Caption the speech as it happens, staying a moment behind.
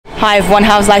Hi everyone,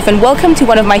 how's life, and welcome to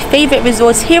one of my favorite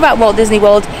resorts here at Walt Disney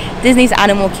World, Disney's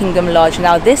Animal Kingdom Lodge.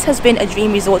 Now this has been a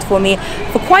dream resort for me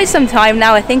for quite some time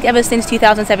now. I think ever since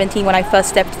 2017 when I first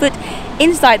stepped foot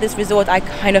inside this resort, I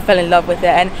kind of fell in love with it,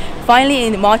 and finally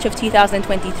in March of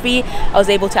 2023 I was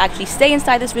able to actually stay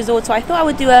inside this resort. So I thought I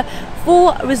would do a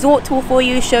full resort tour for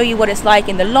you, show you what it's like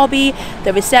in the lobby,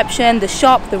 the reception, the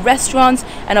shop, the restaurants,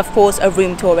 and of course a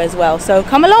room tour as well. So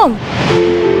come along.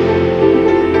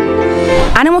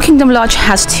 Animal Kingdom Lodge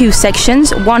has two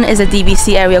sections. One is a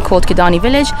DVC area called Kidani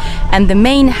Village, and the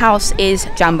main house is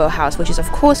Jambo House, which is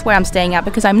of course where I'm staying at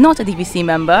because I'm not a DVC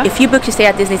member. If you book to stay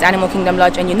at Disney's Animal Kingdom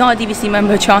Lodge and you're not a DVC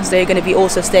member, chances are you're going to be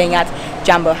also staying at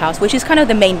Jambo House, which is kind of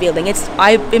the main building. It's,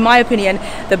 in my opinion,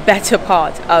 the better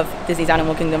part of Disney's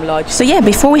Animal Kingdom Lodge. So yeah,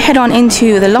 before we head on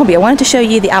into the lobby, I wanted to show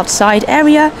you the outside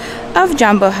area of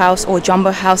Jambo House, or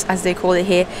Jambo House as they call it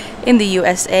here in the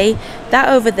USA. That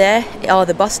over there are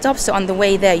the bus stops, so on the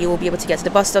way there you will be able to get to the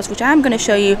bus stops, which I am going to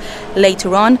show you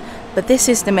later on. But this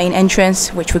is the main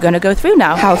entrance, which we're going to go through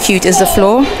now. How cute is the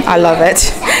floor? I love it.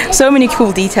 So many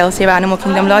cool details here at Animal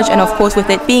Kingdom Lodge, and of course with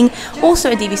it being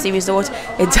also a DVC resort,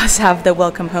 it does have the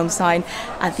welcome home sign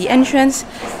at the entrance.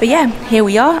 But yeah, here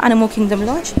we are, Animal Kingdom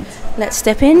Lodge. Let's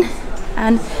step in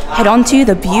and head on to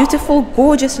the beautiful,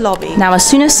 gorgeous lobby. Now as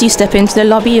soon as you step into the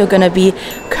lobby, you're going to be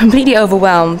completely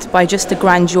overwhelmed by just the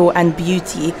grandeur and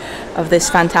beauty of this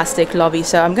fantastic lobby.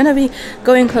 So I'm going to be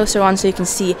going closer on so you can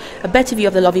see a better view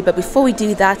of the lobby. But before we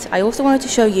do that, I also wanted to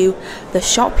show you the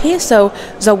shop here. So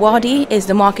Zawadi is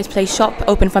the marketplace shop,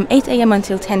 open from 8 AM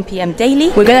until 10 PM daily.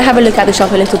 We're going to have a look at the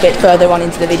shop a little bit further on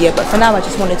into the video, but for now I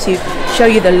just wanted to show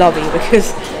you the lobby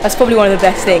because that's probably one of the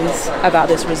best things about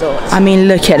this resort. I mean,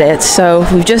 look at it. So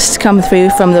we've just come through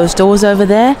from those doors over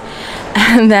there,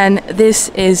 and then this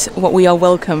is what we are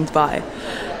welcomed by.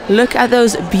 Look at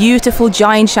those beautiful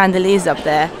giant chandeliers up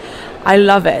there. I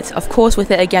love it. Of course, with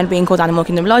it again being called Animal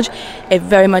Kingdom Lodge, it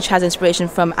very much has inspiration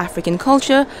from African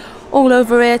culture all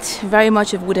over it. Very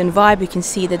much a wooden vibe. You can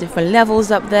see the different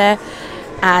levels up there.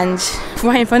 And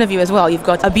right in front of you as well, you've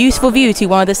got a beautiful view to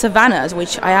one of the savannas,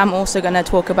 which I am also going to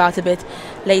talk about a bit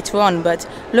later on. But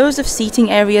loads of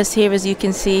seating areas here, as you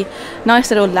can see.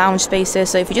 Nice little lounge spaces.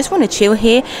 So if you just want to chill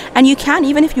here, and you can,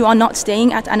 even if you are not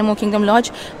staying at Animal Kingdom Lodge,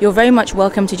 you're very much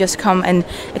welcome to just come and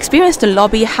experience the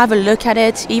lobby, have a look at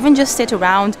it, even just sit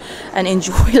around and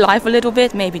enjoy life a little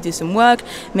bit, maybe do some work,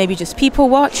 maybe just people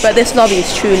watch. But this lobby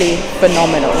is truly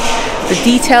phenomenal. The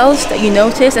details that you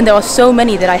notice, and there are so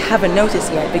many that I haven't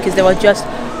noticed yet because there are just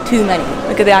too many.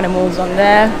 Look at the animals on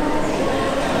there.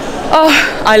 Oh,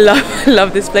 I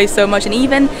love this place so much. And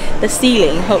even the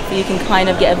ceiling, hopefully you can kind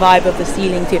of get a vibe of the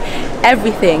ceiling too.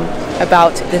 Everything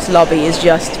about this lobby is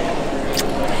just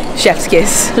chef's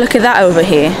kiss. Look at that over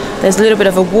here. There's a little bit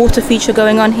of a water feature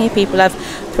going on here. People have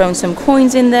thrown some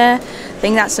coins in there. I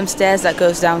think that's some stairs that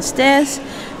goes downstairs.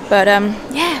 But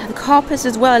yeah, the carpets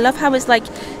as well. I love how it's like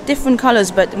different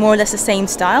colors but more or less the same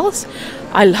styles.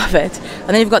 I love it. And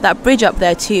then you've got that bridge up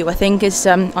there too. I think it's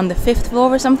on the 5th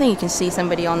floor or something. You can see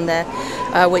somebody on there,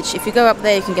 which if you go up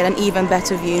there you can get an even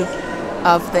better view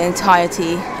of the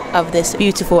entirety of this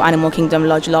beautiful Animal Kingdom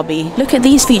Lodge lobby. Look at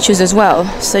these features as well.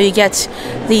 So you get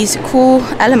these cool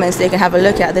elements that you can have a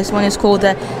look at. This one is called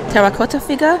the terracotta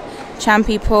figure, Cham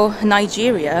people,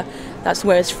 Nigeria. That's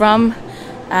where it's from.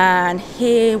 And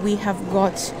here we have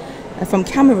got from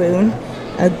Cameroon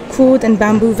cord and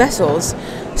bamboo vessels.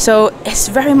 So it's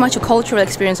very much a cultural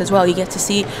experience as well. You get to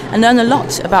see and learn a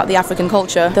lot about the African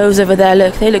culture. Those over there,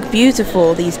 look, they look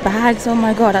beautiful. These bags, oh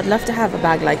my god, I'd love to have a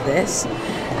bag like this.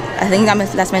 I think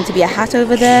that's meant to be a hat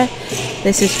over there.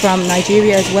 This is from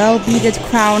Nigeria as well, beaded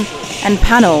crown and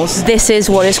panels. This is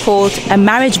what is called a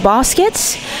marriage basket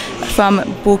from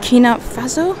Burkina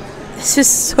Faso. This is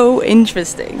so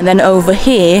interesting. And then over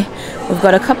here we've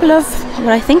got a couple of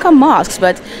what I think are masks,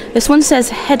 but this one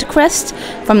says head crest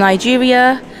from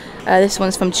Nigeria. This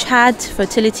one's from Chad,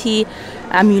 fertility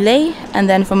amulet. And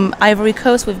then from Ivory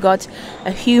Coast we've got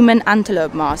a human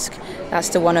antelope mask. That's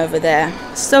the one over there.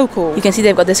 So cool. You can see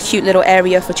they've got this cute little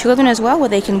area for children as well, where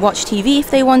they can watch TV if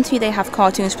they want to. They have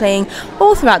cartoons playing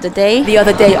all throughout the day. The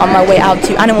other day on my way out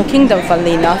to Animal Kingdom,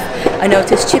 funnily enough, I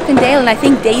noticed Chip and Dale and I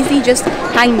think Daisy just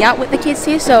hanging out with the kids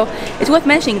here. So it's worth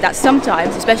mentioning that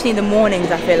sometimes, especially in the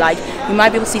mornings, I feel like we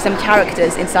might be able to see some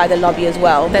characters inside the lobby as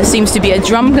well. There seems to be a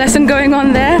drum lesson going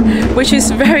on there, which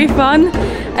is very fun.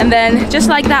 And then just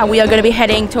like that, we are going to be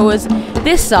heading towards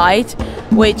this side,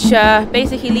 which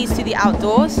basically leads to the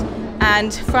outdoors.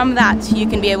 and from that you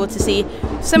can be able to see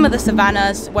some of the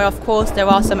savannas, where of course there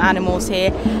are some animals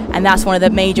here, and that's one of the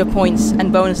major points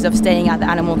and bonuses of staying at the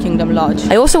Animal Kingdom Lodge.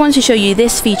 I also want to show you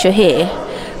this feature here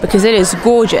because it is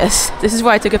gorgeous. This is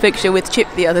where I took a picture with Chip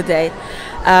the other day.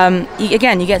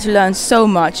 Again, you get to learn so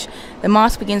much. The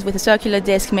mask begins with a circular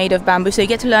disc made of bamboo, so you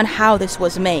get to learn how this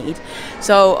was made.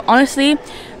 So honestly,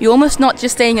 you're almost not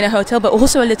just staying in a hotel, but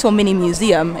also a little mini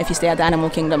museum if you stay at the Animal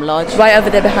Kingdom Lodge. Right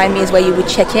over there behind me is where you would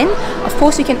check in. Of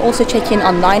course, you can also check in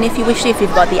online if you wish to. If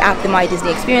you've got the app, the My Disney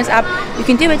Experience app, you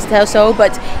can do it so,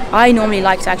 but I normally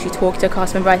like to actually talk to a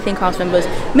cast member. I think cast members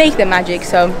make the magic,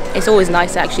 so it's always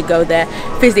nice to actually go there,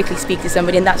 physically speak to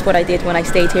somebody, and that's what I did when I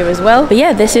stayed here as well. But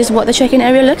yeah, this is what the check-in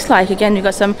area looks like. Again, we've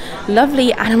got some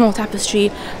lovely animal tapestry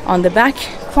on the back,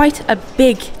 quite a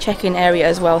big check-in area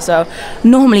as well, so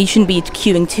normally you shouldn't be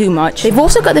queuing too much. They've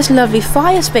also got this lovely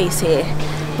fire space here,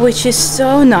 which is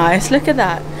so nice. Look at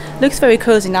that. Looks very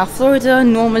cozy. Now Florida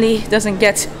normally doesn't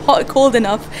get cold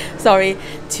enough,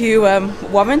 to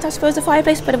warrant, I suppose, a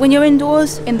fireplace, but when you're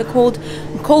indoors in the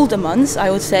colder months,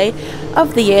 I would say,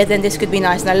 of the year, then this could be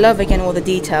nice. And I love, again, all the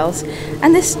details,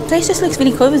 and this place just looks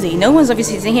really cozy. No one's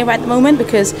obviously sitting here at the moment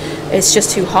because it's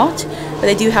just too hot, but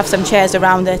they do have some chairs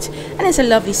around it, and it's a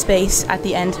lovely space at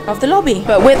the end of the lobby.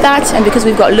 But with that, and because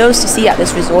we've got loads to see at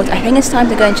this resort, I think it's time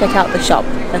to go and check out the shop.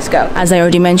 Let's go. As I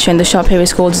already mentioned, the shop here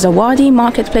is called Zawadi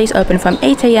Marketplace, open from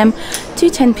 8 AM to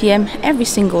 10 PM every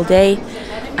single day,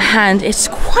 and it's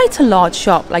quite a large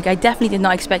shop. Like, I definitely did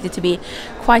not expect it to be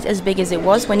quite as big as it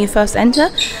was. When you first enter,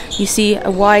 you see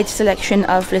a wide selection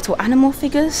of little animal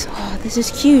figures. Oh, this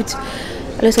is cute.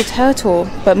 A little turtle,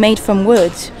 but made from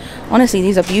wood. Honestly,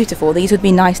 these are beautiful. These would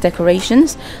be nice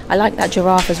decorations. I like that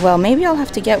giraffe as well. Maybe I'll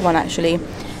have to get one actually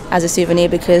as a souvenir,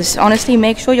 because honestly,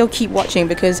 make sure you'll keep watching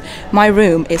because my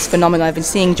room is phenomenal. I've been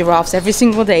seeing giraffes every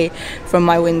single day from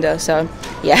my window, so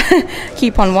yeah,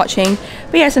 keep on watching.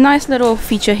 But yeah, it's a nice little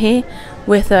feature here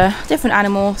with different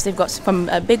animals. They've got some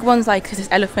big ones like this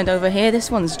elephant over here.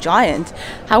 This one's giant.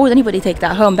 How would anybody take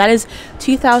that home? That is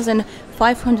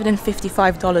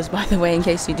 $2,555, by the way, in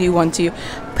case you do want to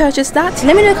purchase that.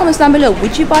 Let me know in the comments down below,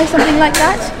 would you buy something like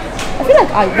that? I feel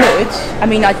like I would. I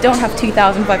mean, I don't have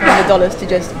 $2,500 to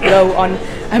just blow on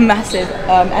a massive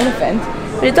elephant,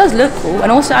 but it does look cool,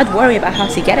 and also I'd worry about how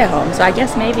to get it home, so I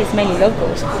guess maybe it's mainly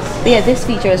locals. But yeah, this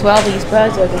feature as well, these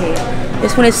birds over here,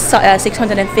 this one is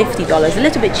 $650, a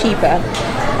little bit cheaper.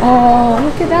 Oh,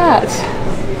 look at that.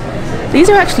 These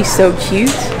are actually so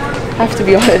cute. I have to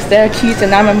be honest, they're cute,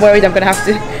 and now I'm worried I'm gonna have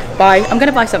to buy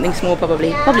something small,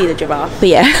 probably the giraffe. But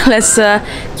yeah, let's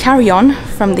carry on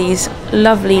from these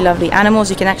lovely animals.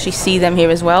 You can actually see them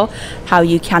here as well, how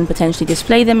you can potentially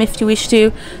display them if you wish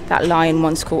to. That lion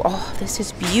one's cool. Oh, this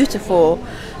is beautiful.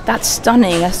 That's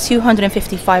stunning. That's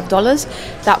 $255.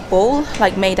 That bowl,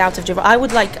 like made out of giraffe. I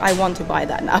want to buy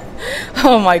that now.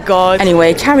 Oh my god.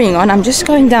 Anyway, carrying on, I'm just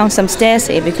going down some stairs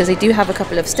here because they do have a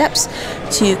couple of steps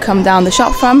to come down the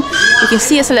shop from. You can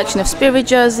see a selection of spirit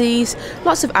jerseys,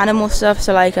 lots of animal stuff,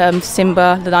 so like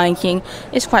Simba, the Lion King,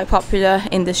 is quite popular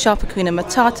in the shop. Hakuna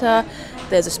Matata.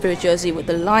 There's a spirit jersey with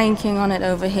the Lion King on it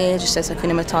over here, just says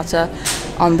Hakuna Matata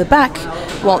on the back.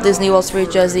 Walt Disney World spirit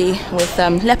jersey with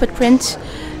leopard print.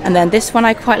 And then this one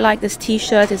I quite like, this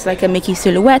t-shirt. It's like a Mickey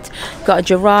silhouette, got a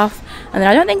giraffe, and then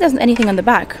I don't think there's anything on the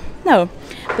back. No,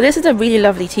 but this is a really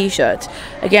lovely t-shirt.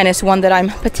 Again, it's one that I'm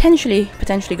potentially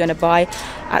going to buy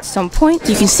at some point.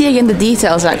 You can see again the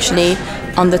details actually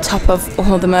on the top of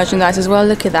all the merchandise as well.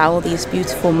 Look at that, all these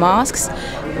beautiful masks.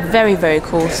 Very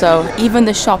cool. So even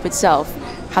the shop itself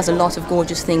has a lot of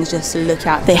gorgeous things just to look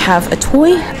at. They have a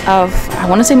toy of, I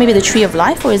want to say maybe the Tree of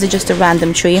Life, or is it just a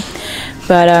random tree?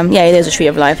 But yeah, it is a Tree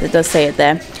of Life. It does say it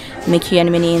there. Mickey and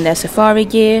Minnie in their safari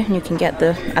gear. You can get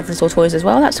the little toys as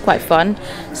well. That's quite fun.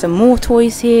 Some more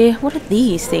toys here. What are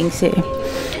these things here?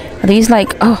 Are these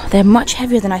like, oh, they're much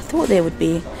heavier than I thought they would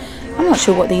be. I'm not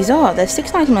sure what these are. They're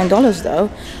 $6.99 though.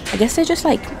 I guess they're just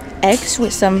like eggs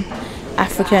with some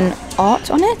African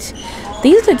art on it.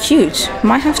 These are cute.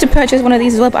 Might have to purchase one of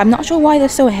these as well, but I'm not sure why they're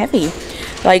so heavy.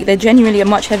 Like, they're genuinely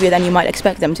much heavier than you might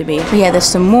expect them to be. But yeah, there's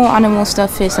some more animal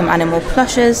stuff here, some animal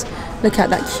plushes. Look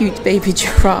at that cute baby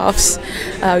giraffes.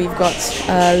 We've got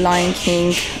Lion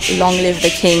King, Long Live the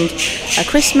King, a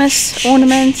Christmas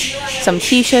ornament, some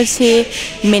t-shirts here,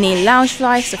 mini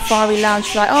loungefly, safari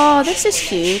loungefly. Oh, this is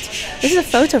cute. This is a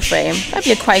photo frame. That'd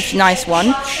be a quite nice one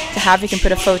to have. You can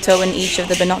put a photo in each of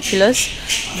the binoculars.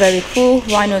 Very cool.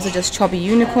 Rhinos are just chubby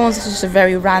unicorns. This is just a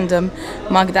very random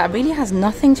mug that really has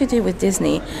nothing to do with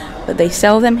Disney, but they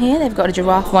sell them here. They've got a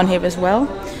giraffe one here as well.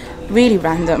 Really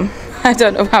random. I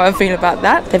don't know how I feel about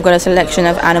that. They've got a selection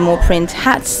of animal print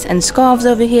hats and scarves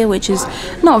over here, which is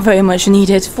not very much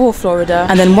needed for Florida.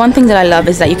 And then one thing that I love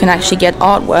is that you can actually get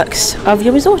artworks of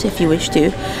your resort if you wish to.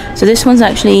 So this one's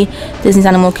actually Disney's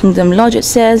Animal Kingdom Lodge, it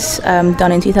says,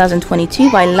 done in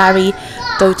 2022 by Larry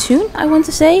Dotoon, I want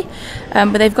to say.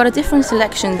 But they've got a different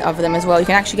selection of them as well. You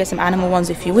can actually get some animal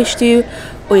ones if you wish to,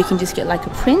 or you can just get like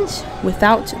a print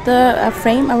without the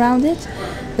frame around it.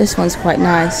 This one's quite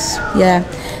nice. Yeah,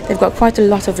 they've got quite a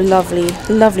lot of lovely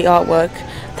artwork.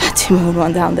 That Timon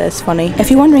one down there is funny. If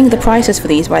you're wondering the prices for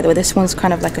these, by the way, this one's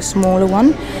kind of like a smaller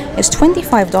one. It's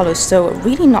 $25, so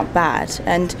really not bad.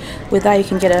 And with that, you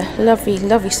can get a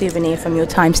lovely souvenir from your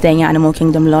time staying at Animal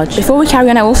Kingdom Lodge. Before we carry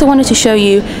on, I also wanted to show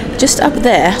you just up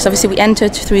there. So obviously we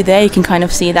entered through there. You can kind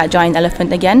of see that giant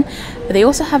elephant again. But they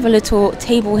also have a little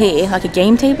table here, like a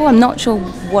game table. I'm not sure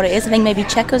what it is. I think maybe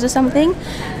checkers or something.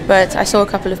 But I saw a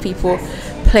couple of people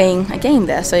playing a game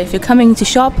there. So if you're coming to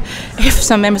shop, if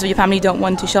some members of your family don't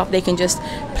want to shop, they can just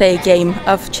play a game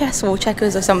of chess or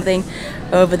checkers or something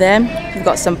over there. You've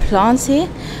got some plants here.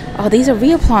 Oh, these are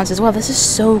real plants as well. This is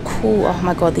so cool. Oh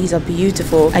my god, these are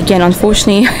beautiful. Again,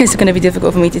 unfortunately, it's going to be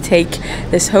difficult for me to take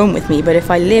this home with me, but if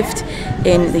I lived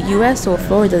in the US or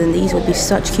Florida, then these would be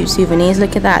such cute souvenirs.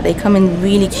 Look at that. They come in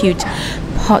really cute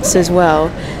pots as well.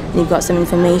 And you've got some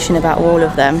information about all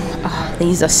of them. Oh,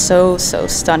 these are so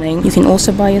stunning. You can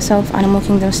also buy yourself Animal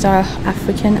Kingdom style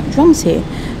African drums here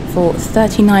for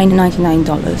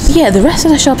 $39.99. Yeah, the rest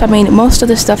of the shop, I mean, most of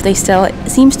the stuff they sell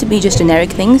seems to be just generic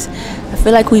things. I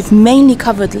feel like we've mainly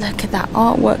covered, look at that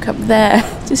artwork up there.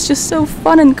 It's just so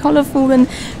fun and colourful and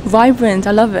vibrant.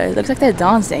 I love it. It looks like they're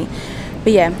dancing.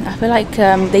 But yeah, I feel like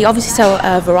they obviously sell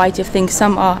a variety of things.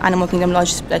 Some are Animal Kingdom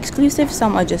Lodge exclusive,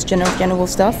 some are just general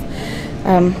stuff.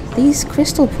 These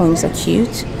crystal points are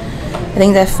cute. I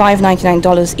think they're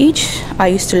 $5.99 each. I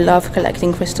used to love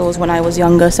collecting crystals when I was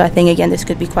younger, so I think again this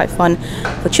could be quite fun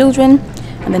for children.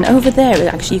 And then over there,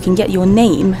 actually, you can get your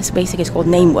name. It's basically, it's called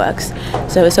Nameworks.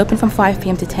 So it's open from 5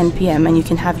 p.m. to 10 p.m. and you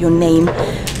can have your name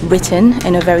written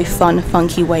in a very fun,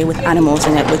 funky way with animals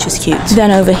in it, which is cute. Then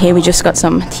over here, we just got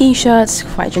some t-shirts,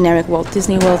 quite generic Walt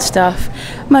Disney World stuff,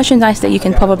 merchandise that you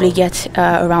can probably get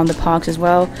around the parks as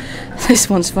well. This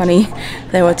one's funny.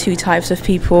 There were two types of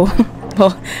people.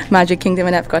 Well, Magic Kingdom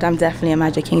and Epcot. I'm definitely a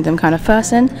Magic Kingdom kind of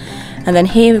person. And then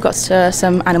here we've got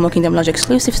some Animal Kingdom Lodge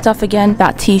exclusive stuff again.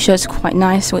 That t-shirt's quite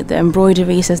nice with the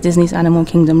embroidery. It says Disney's Animal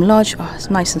Kingdom Lodge. Oh, it's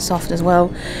nice and soft as well.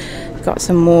 We've got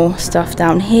some more stuff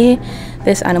down here.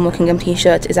 This Animal Kingdom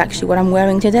t-shirt is actually what I'm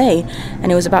wearing today,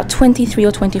 and it was about $23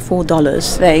 or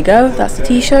 $24. There you go, that's the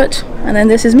t-shirt, and then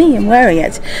this is me, I'm wearing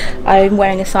it. I'm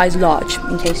wearing a size large,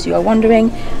 in case you are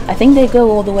wondering. I think they go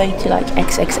all the way to like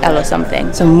XXL or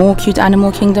something. Some more cute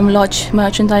Animal Kingdom Lodge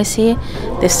merchandise here.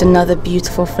 This is another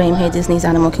beautiful frame here, Disney's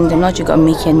Animal Kingdom Lodge. You've got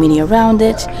Mickey and Minnie around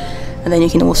it. And then you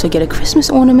can also get a Christmas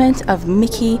ornament of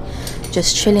Mickey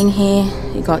just chilling here.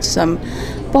 You got some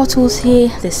bottles here.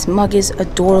 This mug is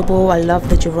adorable. I love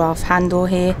the giraffe handle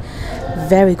here.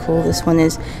 Very cool. This one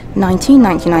is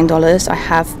 $19.99. I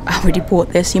have already bought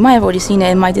this. You might have already seen it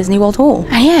in my Disney World haul.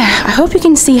 And yeah, I hope you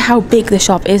can see how big the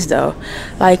shop is though.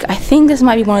 Like, I think this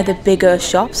might be one of the bigger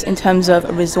shops in terms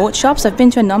of resort shops. I've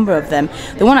been to a number of them.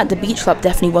 The one at the beach club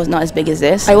definitely was not as big as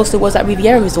this. I also was at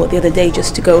Riviera Resort the other day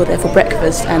just to go there for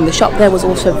breakfast, and the shop there was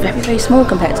also very small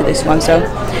compared to this one. So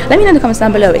let me know in the comments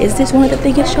down below, is this one of the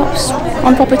biggest shops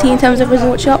on property in terms of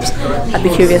resort shops? I'd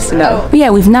be curious to know. But yeah,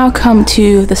 we've now come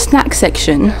to the snack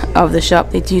section of the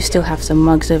shop. They do still have some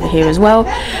mugs over here as well,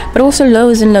 but also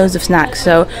loads and loads of snacks.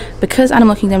 So because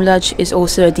Animal Kingdom Lodge is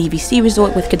also a DVC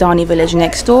resort with Kidani Village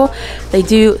next door, they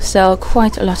do sell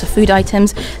quite a lot of food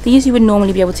items. These you would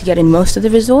normally be able to get in most of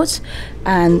the resorts,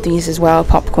 and these as well,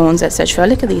 popcorns, etc.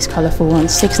 Look at these colorful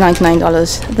ones,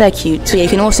 $6.99. They're cute. So yeah, you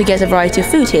can also get a variety of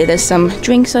food here. There's some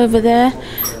drinks over there.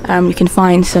 You can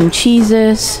find some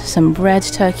cheeses, some bread,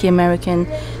 turkey, American,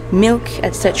 milk,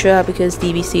 etc., because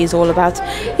DVC is all about,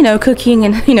 you know, cooking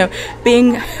and, you know,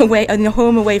 being away in your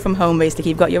home away from home. Basically,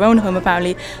 you've got your own home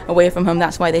apparently away from home.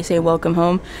 That's why they say welcome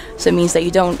home. So it means that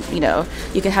you don't, you know,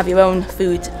 you can have your own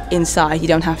food inside. You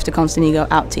don't have to constantly go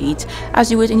out to eat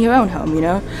as you would in your own home, you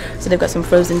know. So they've got some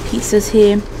frozen pizzas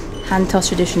here, hand tossed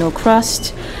traditional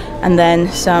crust, and then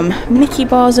some Mickey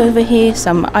bars over here,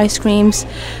 some ice creams.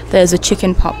 There's a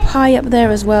chicken pot pie up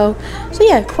there as well. So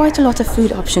yeah, quite a lot of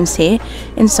food options here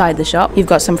inside the shop. You've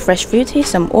got some fresh fruit here,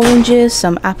 some oranges,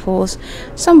 some apples,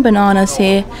 some bananas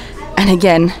here. And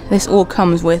again, this all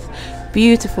comes with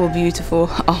beautiful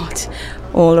art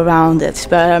all around it.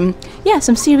 But yeah,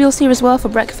 some cereals here as well for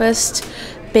breakfast.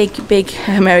 Big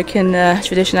American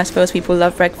tradition, I suppose. People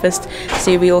love breakfast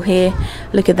cereal here.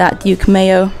 Look at that Duke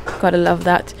Mayo, gotta love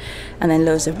that. And then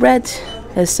loads of bread.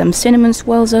 There's some cinnamon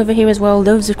swirls over here as well,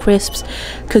 loads of crisps,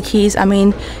 cookies, I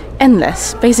mean,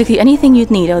 endless. Basically anything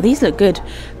you'd need. Oh, these look good.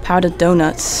 Powdered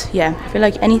donuts. Yeah, I feel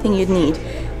like anything you'd need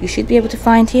you should be able to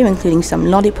find here, including some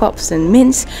lollipops and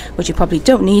mints, which you probably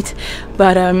don't need,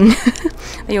 but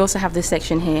they also have this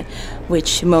section here,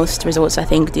 which most resorts I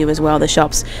think do as well, the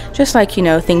shops, just like, you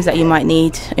know, things that you might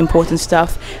need, important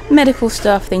stuff, medical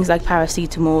stuff, things like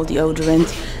paracetamol, deodorant,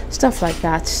 stuff like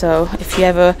that. So if you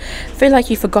ever feel like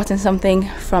you've forgotten something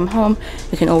from home,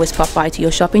 you can always pop by to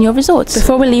your shop in your resorts.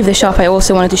 Before we leave the shop, I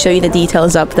also wanted to show you the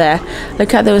details up there.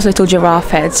 Look at those little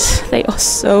giraffe heads. They are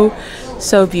so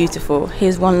beautiful.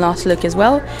 Here's one last look as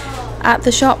well at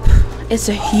the shop. It's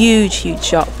a huge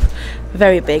shop,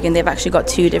 very big, and they've actually got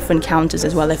 2 different counters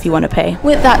as well if you want to pay.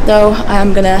 With that though, I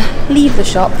am gonna leave the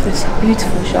shop, this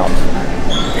beautiful shop.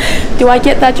 Do I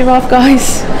get that giraffe,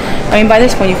 guys? I mean, by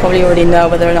this point you probably already know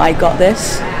whether or not I got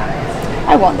this.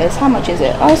 I want this. How much is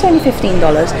it? Oh, it's only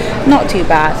 $15. Not too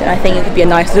bad, and I think it could be a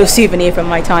nice little souvenir from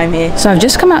my time here. So I've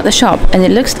just come out the shop, and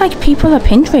it looks like people are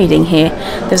pin trading here.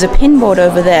 There's a pin board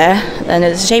over there, and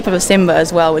it's the shape of a Simba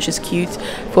as well, which is cute,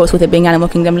 of course, with it being Animal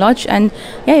Kingdom Lodge. And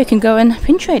yeah, you can go and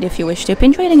pin trade if you wish to.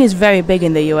 Pin trading is very big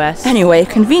in the US. Anyway,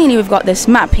 conveniently we've got this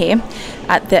map here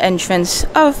at the entrance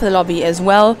of the lobby as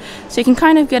well, so you can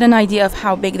kind of get an idea of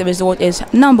how big the resort is,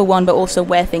 number one, but also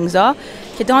where things are.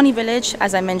 Kidani Village,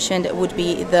 as I mentioned, would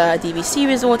be the DVC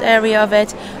resort area of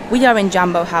it. We are in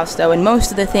Jambo House though, and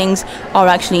most of the things are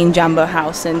actually in Jambo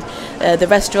House, and the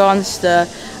restaurants, the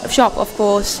shop, of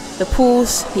course, the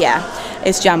pools, yeah,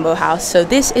 it's Jambo House. So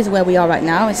this is where we are right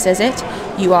now. It says it.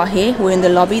 You are here. We're in the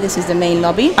lobby. This is the main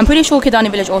lobby. I'm pretty sure Kidani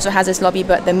Village also has this lobby,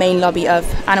 but the main lobby of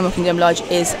Animal Kingdom Lodge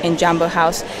is in Jambo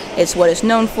House. It's what it's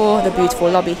known for, the beautiful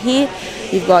lobby here.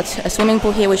 We've got a swimming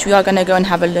pool here, which we are going to go and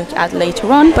have a look at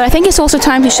later on. But I think it's also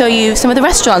time to show you some of the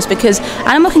restaurants, because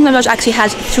Animal Kingdom Lodge actually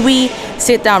has 3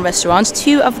 sit-down restaurants.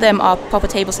 2 of them are proper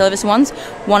table service ones.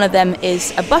 One of them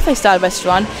is a buffet-style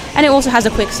restaurant, and it also has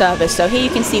a quick service. So here you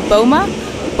can see Boma.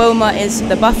 Boma is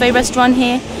the buffet restaurant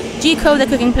here. Jico, the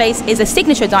cooking place, is a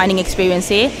signature dining experience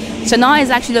here. Savanna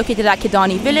is actually located at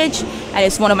Kidani Village, and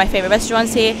it's one of my favorite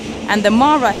restaurants here. And the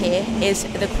Mara here is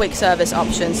the quick service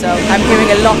option. So I'm hearing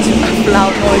a lot of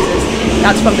loud noises.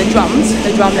 That's from the drums,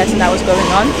 the drum lesson that was going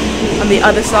on the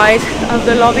other side of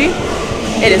the lobby.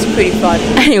 It is pretty fun.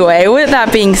 Anyway, with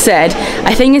that being said,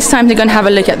 I think it's time to go and have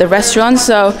a look at the restaurant.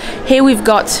 So here we've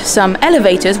got some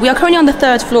elevators. We are currently on the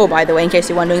 3rd floor, by the way, in case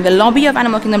you're wondering. The lobby of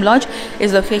Animal Kingdom Lodge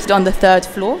is located on the 3rd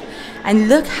floor. And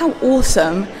look how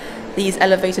awesome these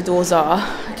elevator doors are.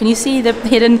 Can you see the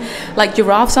hidden like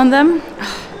giraffes on them?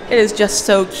 It is just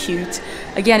so cute.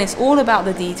 Again, it's all about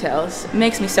the details. It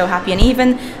makes me so happy. And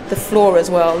even the floor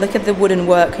as well. Look at the wooden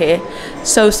work here.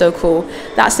 So cool.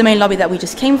 That's the main lobby that we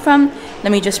just came from.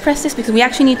 Let me just press this because we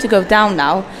actually need to go down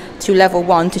now to level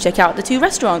 1 to check out the 2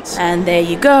 restaurants. And there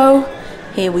you go.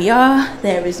 Here we are.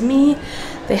 There is me.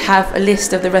 They have a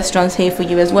list of the restaurants here for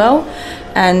you as well.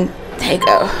 And there you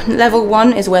go. Level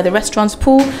 1 is where the restaurants,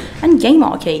 pool and game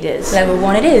arcade is. Level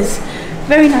 1 it is.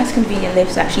 Very nice convenient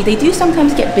lifts actually. They do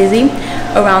sometimes get busy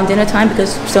around dinner time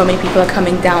because so many people are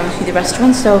coming down to the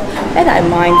restaurant, so bear that in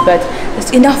mind, but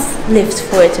there's enough lifts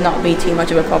for it to not be too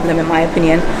much of a problem in my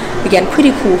opinion. Again,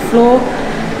 pretty cool floor.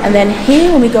 And then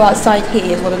here, when we go outside, here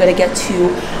is where we're going to get to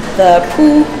the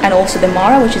pool and also the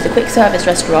Mara, which is a quick service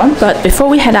restaurant. But before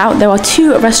we head out, there are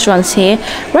 2 restaurants here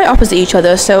right opposite each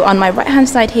other. So on my right hand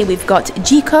side here, we've got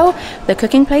Jico, the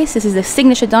cooking place. This is the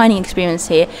signature dining experience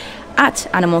here at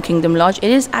Animal Kingdom Lodge.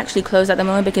 It is actually closed at the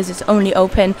moment because it's only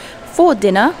open for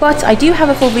dinner, but I do have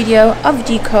a full video of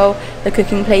Jico, the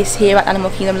cooking place here at Animal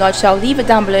Kingdom Lodge, so I'll leave it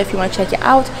down below if you want to check it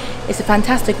out. It's a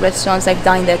fantastic restaurant. I've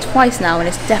dined there twice now, and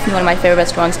it's definitely one of my favorite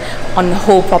restaurants on the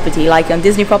whole property. Like on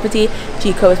Disney property,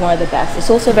 Jico is one of the best. It's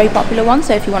also a very popular one,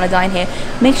 so if you want to dine here,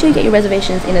 make sure you get your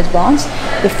reservations in advance.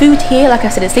 The food here, like I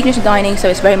said, is signature dining, so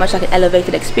it's very much like an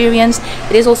elevated experience.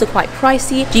 It is also quite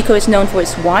pricey. Jico is known for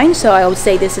its wine, so I would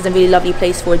say this is a really lovely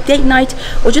place for a date night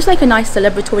or just like a nice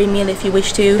celebratory meal if you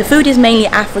wish to. The food is mainly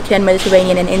African,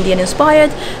 Mediterranean and Indian inspired,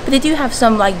 but they do have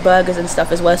some like burgers and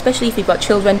stuff as well, especially if you've got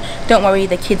children. Don't worry,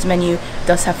 the kids menu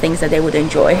does have things that they would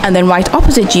enjoy. And then right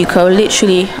opposite Jico,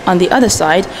 literally on the other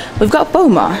side, we've got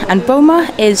Boma, and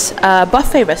Boma is a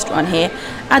buffet restaurant here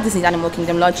at Disney's Animal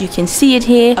Kingdom Lodge. You can see it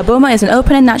here. A boma is an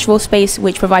open and natural space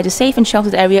which provides a safe and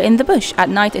sheltered area in the bush. At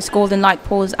night, its golden light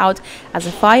pours out as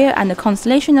a fire and a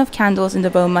constellation of candles in the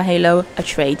boma halo a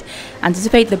trade.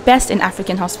 Anticipate the best in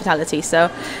African hospitality. So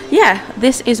yeah,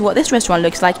 this is what this restaurant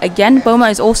looks like. Again, boma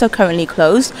is also currently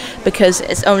closed because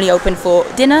it's only open for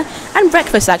dinner and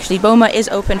breakfast. Actually, boma is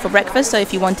open for breakfast, so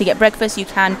if you want to get breakfast, you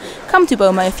can come to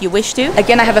boma if you wish to.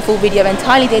 Again, I have a full video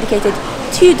entirely dedicated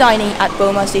to dining at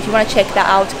boma, so if you want to check that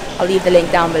out, I'll leave the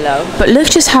link down below. But look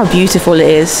just how beautiful it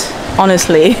is.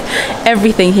 Honestly,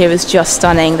 everything here is just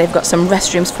stunning. They've got some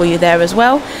restrooms for you there as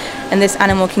well, and this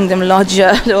Animal Kingdom Lodge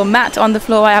little mat on the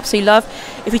floor I absolutely love.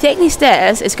 If you take these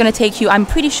stairs, it's going to take you, I'm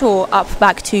pretty sure, up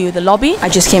back to the lobby. I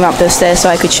just came up those stairs so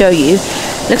I could show you.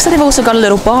 Looks like they've also got a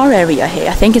little bar area here.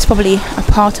 I think it's probably a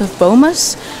part of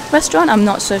Boma's restaurant, I'm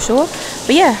not so sure.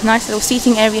 But yeah, nice little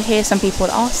seating area here. Some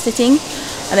people are sitting,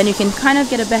 and then you can kind of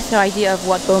get a better idea of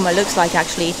what Boma looks like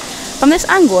actually from this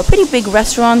angle. A pretty big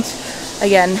restaurant.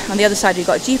 Again, on the other side we've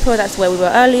got Jambo, that's where we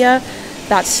were earlier.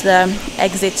 That's the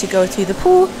exit to go to the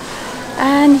pool.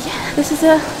 And yeah, this is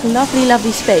a lovely,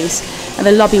 lovely space. And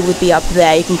the lobby would be up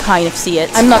there, you can kind of see it.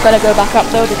 I'm not going to go back up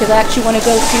though, because I actually want to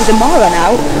go to the Mara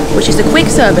now, which is the quick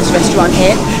service restaurant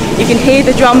here. You can hear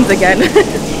the drums again.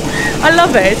 I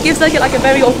love it. It gives like a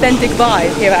very authentic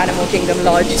vibe here at Animal Kingdom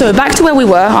Lodge. So back to where we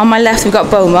were. On my left we've got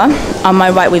Boma. On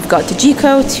my right we've got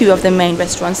Jambo, two of the main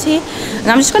restaurants here. And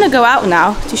I'm just going to go out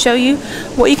now to show you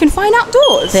what you can find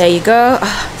outdoors. There you go.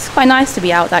 It's quite nice to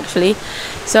be out actually.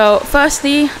 So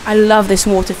firstly, I love this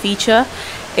water feature.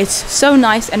 It's so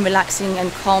nice and relaxing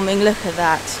and calming. Look at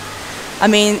that. I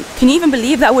mean, can you even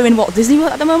believe that we're in Walt Disney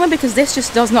World at the moment? Because this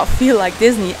just does not feel like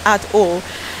Disney at all.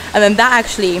 And then that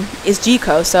actually is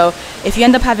Jambo, so if you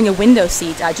end up having a window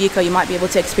seat at Jambo, you might be able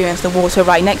to experience the water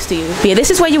right next to you. But yeah, this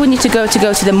is where you would need to go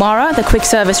to the Mara, the quick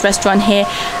service restaurant here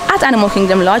at Animal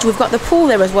Kingdom Lodge. We've got the pool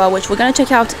there as well, which we're going to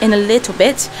check out in a little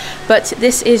bit, but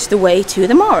this is the way to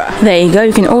the Mara. There you go,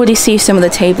 you can already see some of the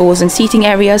tables and seating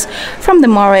areas from the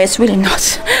Mara. It's really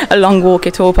not a long walk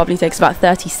at all, probably takes about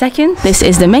 30 seconds. This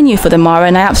is the menu for the Mara,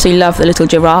 and I absolutely love the little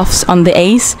giraffes on the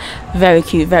A's. Very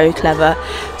cute, very clever.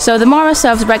 So the Mara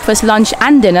serves breakfast, lunch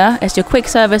and dinner as your quick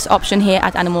service option here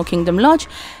at Animal Kingdom Lodge,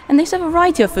 and they serve a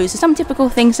variety of foods. So some typical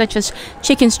things such as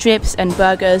chicken strips and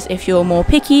burgers if you're more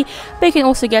picky, but you can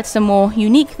also get some more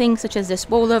unique things such as this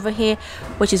bowl over here,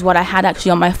 which is what I had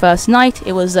actually on my first night.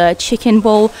 It was a chicken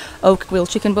bowl, oak grilled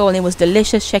chicken bowl, and it was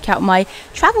delicious. Check out my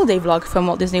travel day vlog from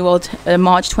Walt Disney World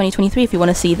March 2023 if you want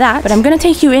to see that. But I'm going to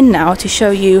take you in now to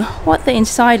show you what the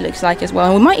inside looks like as well,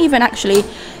 and we might even actually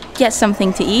get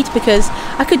something to eat, because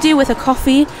I could do with a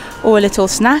coffee or a little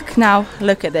snack. Now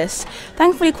look at this,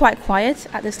 thankfully quite quiet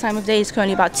at this time of day. It's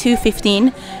currently about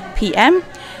 2:15 p.m.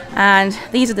 and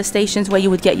these are the stations where you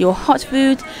would get your hot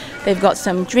food. They've got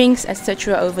some drinks,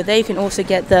 etc. over there. You can also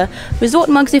get the resort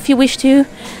mugs if you wish to.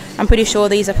 I'm pretty sure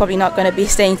these are probably not going to be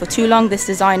staying for too long, this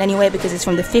design anyway, because it's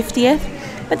from the 50th.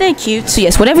 But they're cute. So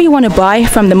yes, whatever you want to buy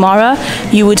from the Mara,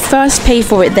 you would first pay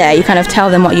for it there. You kind of tell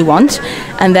them what you want,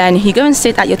 and then you go and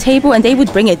sit at your table and they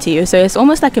would bring it to you. So it's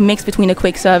almost like a mix between a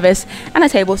quick service and a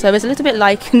table service, a little bit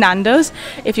like Nando's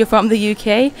if you're from the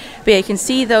UK. But yeah, you can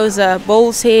see those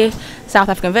bowls here. South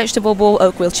African vegetable bowl,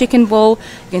 oak grilled chicken bowl.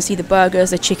 You can see the burgers,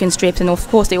 the chicken strips, and of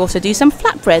course they also do some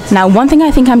flatbreads. Now one thing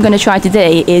I think I'm going to try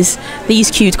today is these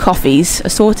cute coffees,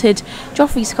 assorted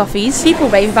Joffrey's coffees. People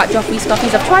rave about Joffrey's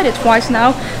coffees. I've tried it twice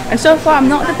now, and so far I'm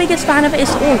not the biggest fan of it.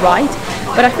 It's alright,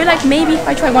 but I feel like maybe if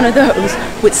I try one of those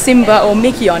with Simba or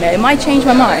Mickey on it, it might change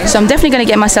my mind. So I'm definitely going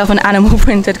to get myself an animal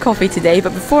printed coffee today.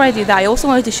 But before I do that, I also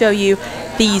wanted to show you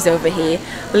these over here.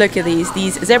 Look at these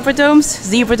zebra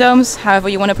domes, however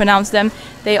you want to pronounce them.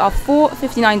 They are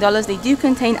 $4.59. They do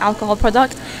contain alcohol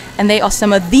product, and they are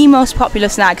some of the most popular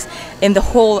snacks in the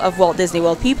whole of Walt Disney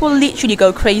World. People literally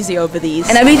go crazy over these,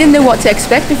 and I really didn't know what to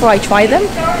expect before I tried them.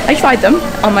 I tried them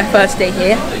on my first day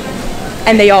here,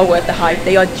 and they are worth the hype.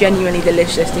 They are genuinely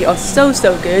delicious. They are so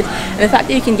good, and the fact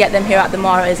that you can get them here at the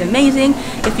Mara is amazing.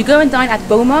 If you go and dine at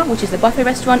Boma, which is the buffet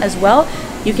restaurant as well,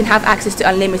 you can have access to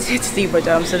unlimited zebra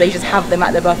domes, so they just have them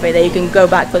at the buffet there. You can go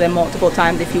back for them multiple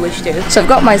times if you wish to. So I've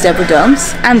got my zebra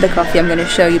domes and the coffee. I'm going to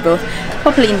show you both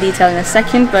properly in detail in a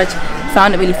second, but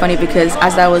found it really funny because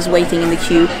as I was waiting in the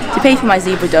queue to pay for my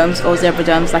zebra domes, or zebra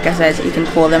domes, like I said, you can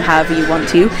call them however you want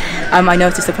to, I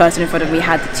noticed the person in front of me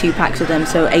had 2 packs of them,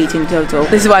 so 8 in total.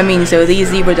 This is what I mean. So these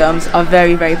zebra domes are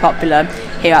very popular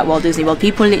here at Walt Disney World.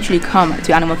 People literally come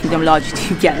to Animal Kingdom Lodge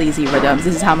to get these zebra domes.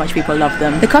 This is how much people love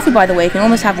them. The coffee, by the way, you can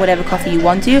almost have whatever coffee you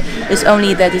want to. It's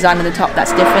only the design on the top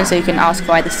that's different, so you can ask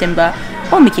for either Simba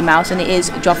or Mickey Mouse, and it is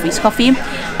Joffrey's coffee.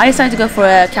 I decided to go for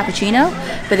a cappuccino,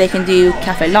 but they can do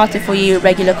cafe latte for you,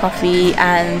 regular coffee,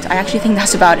 and I actually think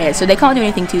that's about it. So they can't do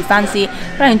anything too fancy,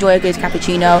 but I enjoy a good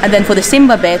cappuccino. And then for the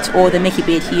Simba bit or the Mickey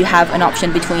bit, you have an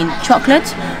option between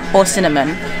chocolate or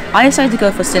cinnamon. I decided to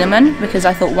go for cinnamon because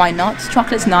I thought, why not?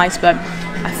 Chocolate's nice, but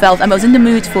I was in the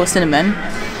mood for cinnamon,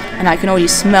 and I can already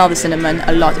smell the cinnamon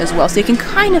a lot as well. So you can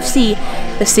kind of see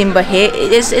the Simba here.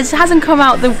 It hasn't come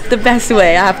out the best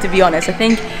way, I have to be honest. I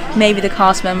think maybe the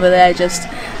cast member there just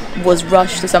was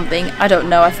rushed or something. I don't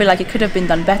know. I feel like it could have been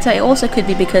done better. It also could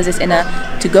be because it's in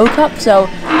a to-go cup, so you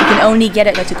can only get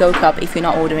it in a to-go cup if you're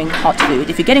not ordering hot food.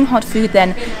 If you're getting hot food,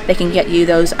 then they can get you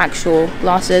those actual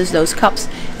glasses, those cups,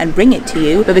 and bring it to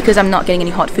you. But because I'm not getting any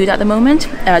hot food at the moment,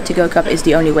 to-go cup is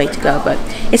the only way to go. But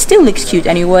it still looks cute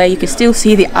anyway. You can still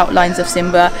see the outlines of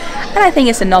Simba, and I think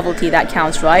it's a novelty that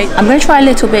counts, right? I'm going to try a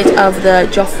little bit of the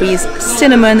Joffrey's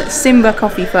cinnamon Simba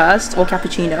coffee first, or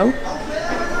cappuccino.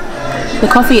 The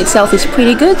coffee itself is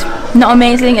pretty good, not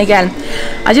amazing. Again,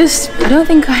 I don't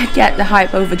think I get the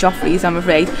hype over Joffrey's, I'm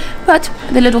afraid. But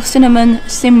the little cinnamon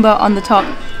Simba on the top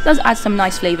does add some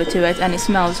nice flavour to it, and it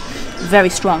smells very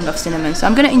strong of cinnamon. So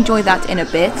I'm going to enjoy that in a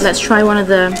bit. Let's try one of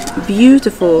the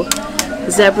beautiful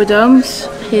zebra domes.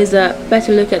 Here's a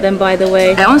better look at them, by the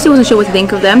way. I honestly wasn't sure what to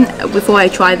think of them before I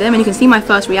tried them, and you can see my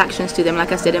first reactions to them,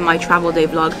 like I said, in my travel day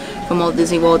vlog from Walt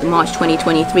Disney World March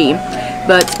 2023.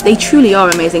 But they truly are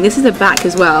amazing. This is the back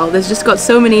as well. There's just got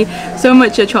so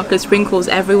much chocolate sprinkles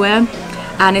everywhere,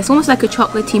 and it's almost like a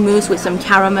chocolatey mousse with some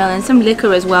caramel and some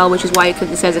liquor as well, which is why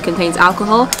it says it contains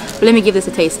alcohol. But let me give this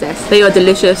a taste test. They are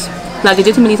delicious. Like,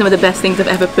 legitimately some of the best things I've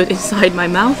ever put inside my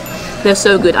mouth. They're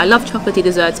so good. I love chocolatey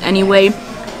desserts anyway,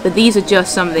 but these are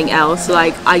just something else.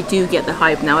 Like, I do get the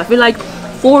hype now. I feel like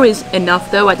 4 is enough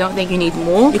though. I don't think you need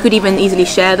more. You could even easily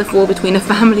share the 4 between a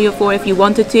family of 4 if you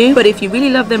wanted to. But if you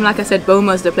really love them, like I said,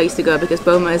 Boma is the place to go, because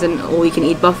Boma is an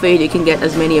all-you-can-eat buffet. You can get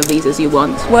as many of these as you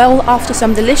want. Well, after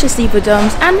some delicious zebra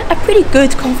domes and a pretty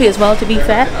good coffee as well, to be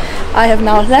fair, I have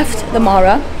now left the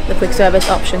Mara, the quick service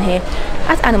option here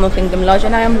at Animal Kingdom Lodge,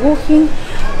 and I am walking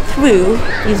through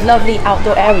these lovely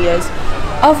outdoor areas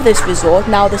of this resort.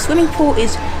 Now the swimming pool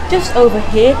is just over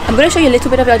here. I'm going to show you a little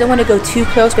bit of it. I don't want to go too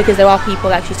close because there are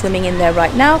people actually swimming in there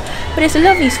right now, but it's a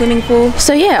lovely swimming pool.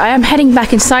 So yeah, I am heading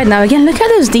back inside now. Again, look at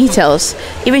those details,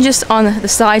 even just on the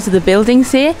sides of the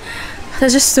buildings here.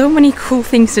 There's just so many cool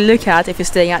things to look at if you're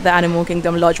staying at the Animal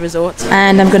Kingdom Lodge Resort.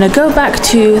 And I'm going to go back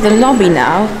to the lobby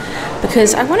now,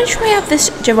 because I want to try out this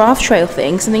giraffe trail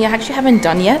thing, something I actually haven't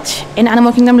done yet in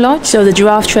Animal Kingdom Lodge. So the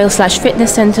giraffe trail /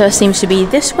 fitness center seems to be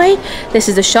this way. This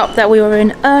is the shop that we were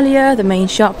in earlier, the main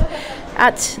shop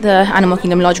at the Animal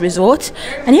Kingdom Lodge Resort.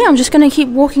 And yeah, I'm just going to keep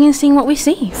walking and seeing what we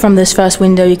see. From this first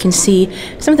window you can see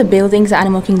some of the buildings at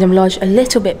Animal Kingdom Lodge a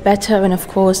little bit better, and of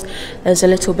course there's a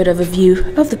little bit of a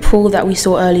view of the pool that we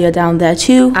saw earlier down there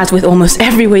too. As with almost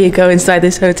everywhere you go inside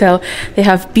this hotel, they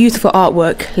have beautiful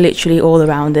artwork literally all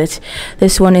around it.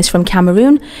 This one is from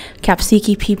Cameroon,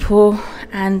 Kapsiki people,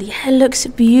 and yeah, it looks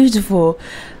beautiful.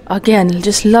 Again,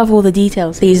 just love all the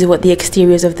details. These are what the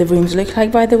exteriors of the rooms look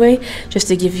like, by the way, just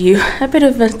to give you a bit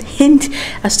of a hint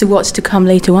as to what's to come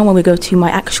later on when we go to my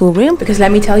actual room. Because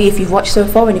let me tell you, if you've watched so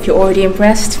far and if you're already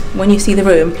impressed, when you see the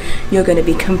room, you're going to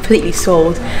be completely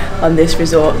sold on this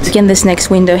resort. Again, this next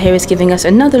window here is giving us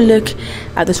another look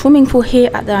at the swimming pool here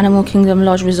at the Animal Kingdom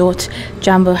Lodge Resort,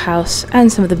 Jambo House, and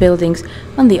some of the buildings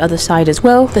on the other side as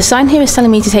well. The sign here is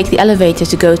telling me to take the elevator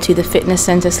to go to the fitness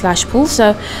center / pool,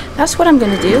 so that's what I'm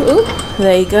going to do. Ooh,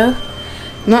 there you go.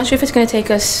 I'm not sure if it's going to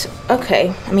take us...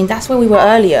 Okay, I mean, that's where we were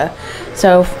earlier,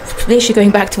 so literally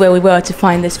going back to where we were to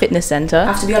find this fitness center. I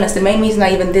have to be honest, the main reason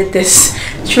I even did this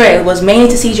trail was mainly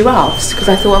to see giraffes, because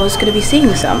I thought I was going to be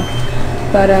seeing some.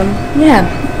 But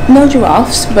yeah, no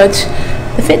giraffes, but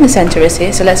the fitness center is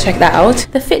here, so let's check that out.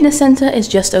 The fitness center is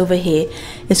just over here.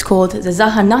 It's called the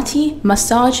Zahanati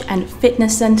Massage and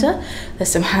Fitness Center.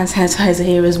 There's some hand sanitizer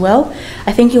here as well.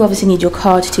 I think you obviously need your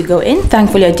card to go in.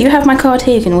 Thankfully, I do have my card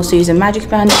here. You can also use a magic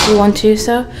band if you want to.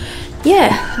 So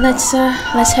yeah, let's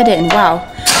head in. Wow.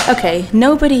 Okay,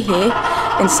 nobody here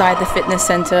inside the fitness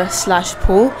center /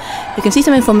 pool. You can see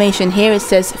some information here. It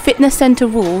says fitness center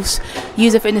rules.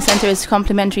 Use the fitness center is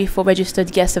complimentary for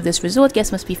registered guests of this resort.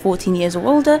 Guests must be 14 years or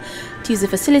older to use the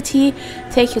facility.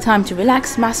 Take your time to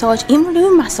relax, massage,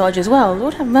 in-room massage as well.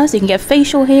 Lord have mercy, you can get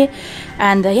facial here.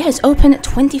 And yeah, it's open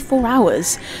 24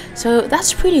 hours. So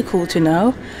that's pretty cool to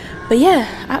know. But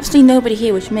yeah, absolutely nobody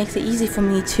here, which makes it easy for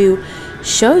me to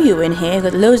show you in here.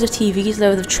 Got loads of TVs,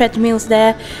 loads of treadmills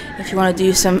there if you want to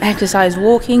do some exercise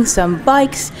walking, some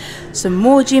bikes, some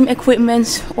more gym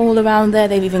equipment all around there.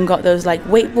 They've even got those like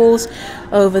weight balls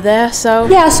over there. So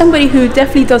yeah, as somebody who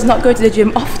definitely does not go to the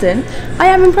gym often, I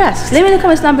am impressed. Let me in the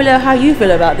comments down below how you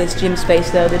feel about this gym space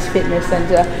though, this fitness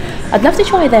center. I'd love to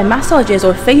try their massages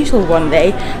or facial one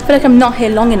day. I feel like I'm not here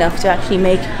long enough to actually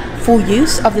make full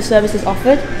use of the services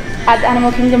offered at the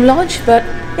Animal Kingdom Lodge, but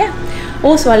yeah.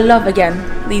 Also, I love,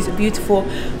 again, these beautiful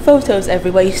photos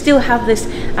everywhere. You still have this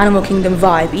Animal Kingdom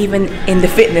vibe, even in the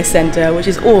fitness center, which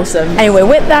is awesome. Anyway,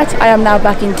 with that, I am now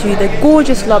back into the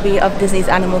gorgeous lobby of Disney's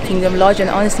Animal Kingdom Lodge, and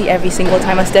honestly, every single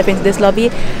time I step into this lobby,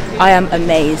 I am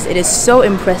amazed. It is so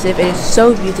impressive, it is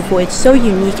so beautiful, it's so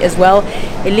unique as well.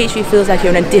 It literally feels like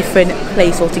you're in a different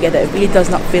place altogether. It really does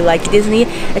not feel like Disney,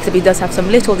 except it does have some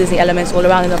little Disney elements all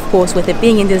around, and of course, with it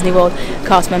being in Disney World,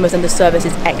 cast members and the service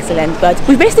is excellent. But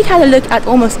we basically had a look at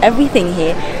almost everything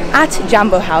here at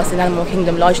Jambo House in Animal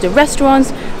Kingdom Lodge. The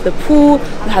restaurants, the pool,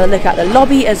 we had a look at the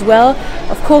lobby as well.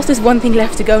 Of course, there's one thing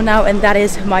left to go now, and that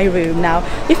is my room. Now,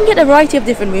 you can get a variety of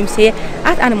different rooms here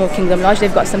at Animal Kingdom Lodge.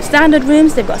 They've got some standard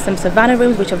rooms, they've got some Savanna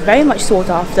rooms, which are very much sought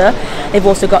after. They've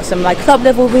also got some like club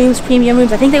level rooms, premium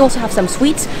rooms. I think they also have some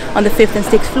suites on the 5th and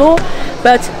 6th floor.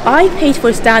 But I paid for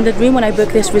a standard room when I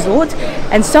booked this resort,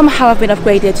 and somehow I've been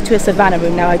upgraded to a Savanna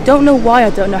room. Now, I don't know why, I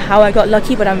don't know how I got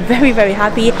lucky, but I'm very, very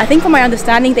happy. I think from my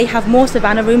understanding, they have more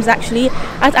Savanna rooms actually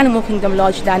at Animal Kingdom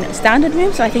Lodge than standard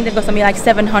rooms. So I think they've got something like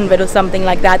 700 or something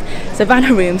like that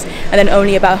Savanna rooms, and then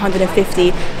only about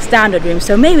 150 standard rooms.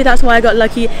 So maybe that's why I got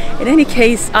lucky. In any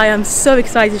case, I am so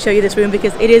excited to show you this room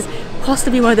because it is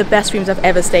possibly one of the best rooms I've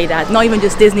ever stayed at. Not even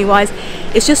just Disney wise,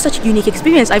 it's just such a unique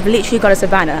experience. I've literally got a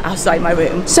Savanna outside my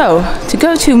room. So to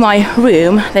go to my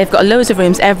room, they've got loads of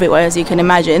rooms everywhere, as you can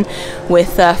imagine,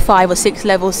 with 5 or 6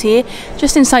 levels here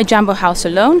just inside Jambo House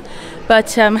alone. But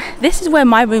this is where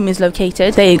my room is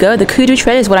located. There you go, the Kudu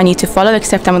trail is what I need to follow,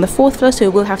 except I'm on the 4th floor, so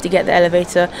we'll have to get the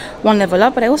elevator 1 level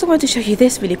up. But I also wanted to show you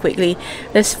this really quickly.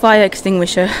 This fire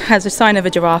extinguisher has a sign of a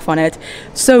giraffe on it.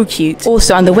 So cute.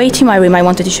 Also, on the way to my room, I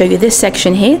wanted to show you this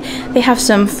section here. They have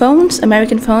some phones,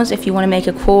 American phones, if you want to make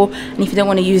a call, and if you don't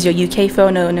want to use your UK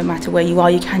phone, no matter where you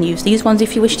are, you can use these ones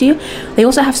if you wish to. They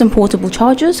also have some portable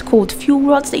chargers called fuel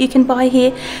rods that you can buy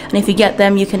here, and if you get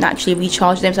them, you can actually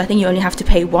recharge them. So I think you only have to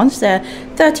pay once. They're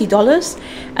 $30.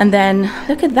 And then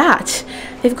look at that,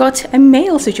 they've got a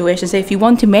mail situation. So if you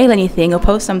want to mail anything or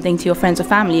post something to your friends or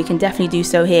family, you can definitely do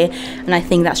so here. And I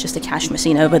think that's just a cash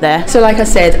machine over there. So like I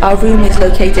said, our room is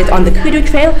located on the Kudu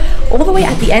trail, all the way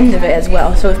at the end of it as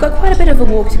well. So we've got quite a bit of a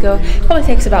walk to go. Probably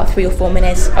takes about 3 or 4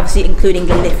 minutes, obviously including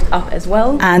the lift up as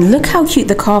well. And look how cute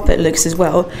the carpet looks as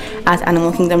well at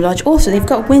Animal Kingdom Lodge. Also, they've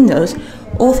got windows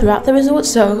all throughout the resort,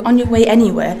 so on your way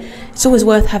anywhere, it's always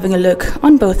worth having a look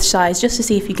on both sides just to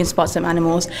see if you can spot some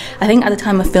animals. I think at the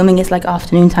time of filming it's like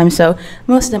afternoon time, so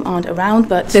most of them aren't around,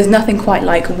 but there's nothing quite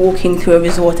like walking through a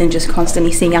resort and just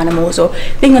constantly seeing animals or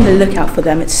being on the lookout for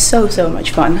them. It's so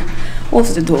much fun.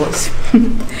 Also the doors.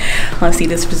 Honestly,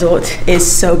 this resort is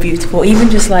so beautiful, even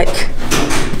just like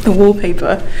the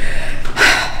wallpaper.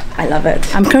 I love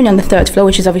it. I'm currently on the 3rd floor,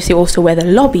 which is obviously also where the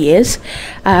lobby is.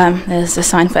 There's a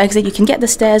sign for exit. You can get the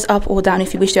stairs up or down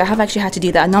if you wish to. I have actually had to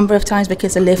do that a number of times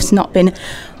because the lift's not been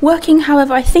working.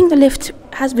 However, I think the lift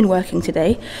has been working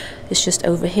today. It's just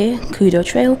over here, Kudu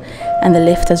Trail, and the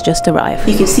lift has just arrived.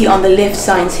 You can see on the lift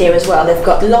signs here as well. They've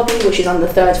got the lobby, which is on the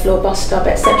 3rd floor, bus stop,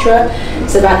 etc.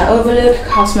 Savanna Overlook,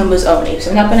 cast members only.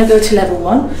 So we're not going to go to level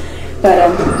 1,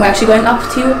 but we're actually going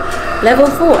up to level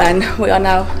 4, and we are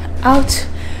now out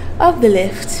of the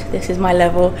lift. This is my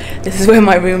level, this is where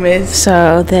my room is.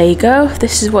 So there you go,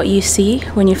 this is what you see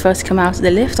when you first come out of the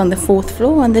lift on the 4th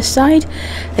floor on this side.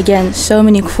 Again, so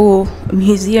many cool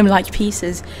museum-like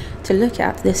pieces to look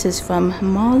at. This is from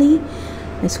Mali,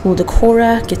 it's called a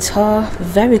kora guitar,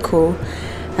 very cool.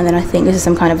 And then I think this is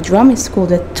some kind of drum, it's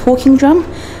called a talking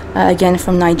drum, again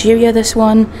from Nigeria, this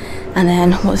one. And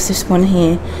then what's this one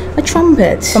here, a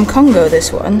trumpet from Congo,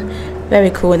 this one. Very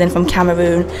cool. And then from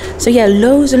Cameroon. So yeah,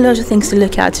 loads and loads of things to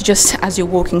look at just as you're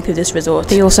walking through this resort.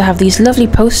 They also have these lovely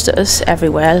posters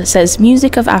everywhere. It says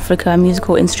Music of Africa,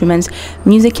 musical instruments.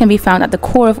 Music can be found at the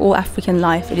core of all African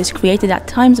life. It is created at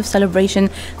times of celebration,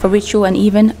 for ritual, and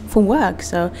even for work.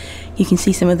 So you can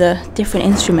see some of the different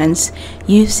instruments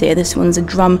used here. This one's a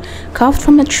drum carved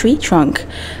from a tree trunk.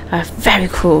 Very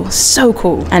cool, so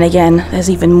cool. And again, there's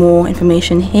even more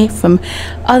information here from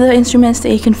other instruments that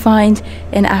you can find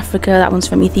in Africa. That one's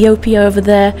from Ethiopia over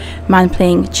there. Man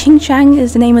playing ching chang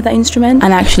is the name of that instrument.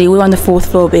 And actually, we're on the 4th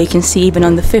floor, but you can see even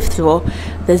on the 5th floor,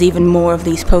 there's even more of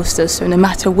these posters, so no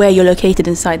matter where you're located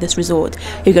inside this resort,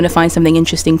 you're going to find something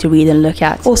interesting to read and look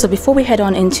at. Also, before we head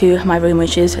on into my room,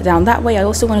 which is down that way, I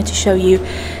also wanted to show you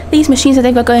these machines that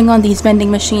they've got going on, these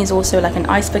vending machines, also like an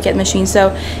ice bucket machine.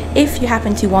 So if you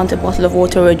happen to want a bottle of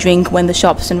water or a drink when the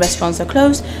shops and restaurants are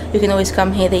closed, you can always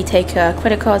come here. They take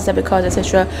credit cards, debit cards,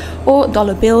 etc., or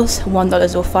dollar bills,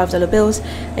 $1 or $5 bills,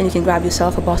 and you can grab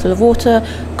yourself a bottle of water,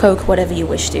 Coke, whatever you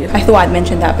wish to. I thought I'd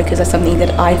mention that because that's something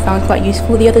that I found quite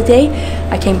useful the other day.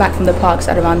 I came back from the parks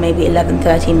at around maybe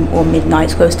 11:30 or midnight,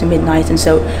 close to midnight, and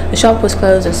so the shop was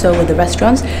closed and so were the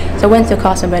restaurants. So I went to a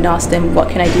customer and asked them, what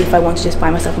can I do if I want to just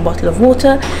buy myself a bottle of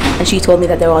water? And she told me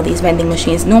that there are these vending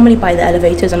machines normally by the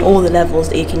elevators on all the levels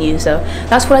that you can use. So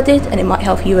that's what I did, and it might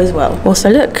help you as well. Also,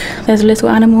 look, there's a little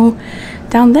animal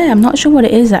down there. I'm not sure what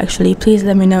it is actually. Please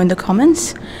let me know in the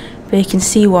comments. But you can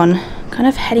see one kind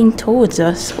of heading towards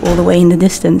us all the way in the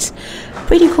distance.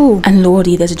 Pretty cool. And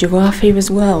lordy, there's a giraffe here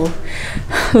as well.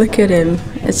 Look at him.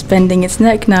 It's bending its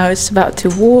neck now. It's about to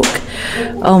walk.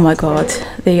 Oh my god,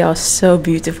 they are so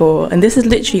beautiful. And this is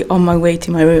literally on my way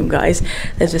to my room, guys.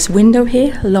 There's this window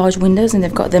here, large windows, and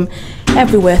they've got them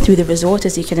everywhere through the resort,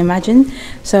 as you can imagine.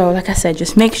 So like I said,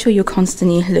 just make sure you're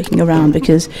constantly looking around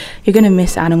because you're gonna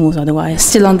miss animals otherwise.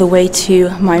 Still on the way to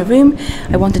my room,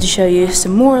 I wanted to show you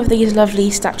some more of these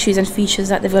lovely statues and features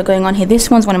that they've got going on here. This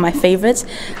one's one of my favorites.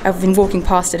 I've been walking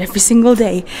past it every single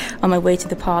day on my way to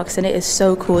the parks, and it is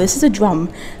so cool. This is a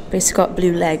drum, but it's got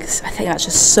blue legs. I think that's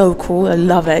just so cool. I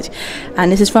love it.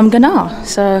 And this is from Ghana,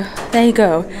 so there you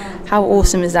go. How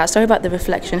awesome is that? Sorry about the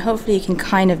reflection. Hopefully you can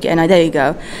kind of get an idea. There you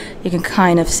go. You can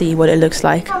kind of see what it looks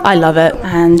like. I love it.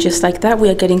 And just like that, we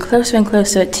are getting closer and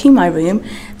closer to my room.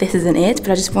 This isn't it,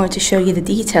 but I just wanted to show you the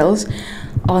details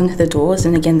on the doors,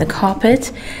 and again the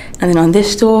carpet. And then on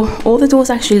this door, all the doors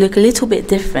actually look a little bit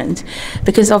different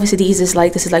because obviously this is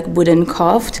like wooden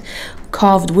carved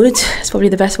wood. It's probably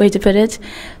the best way to put it.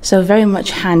 So very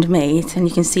much handmade, and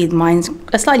you can see mine's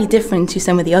slightly different to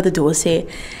some of the other doors here.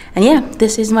 And yeah,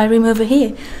 this is my room over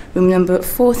here, room number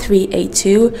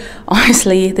 4382.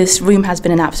 Honestly, this room has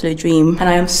been an absolute dream, and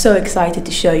I am so excited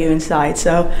to show you inside.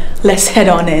 So let's head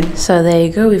on in. So there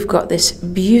you go. We've got this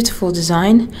beautiful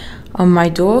design on my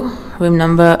door, room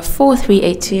number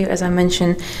 4382. As I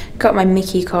mentioned, got my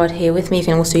Mickey card here with me. You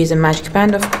can also use a magic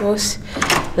band, of course.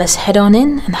 Let's head on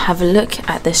in and have a look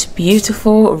at this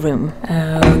beautiful room.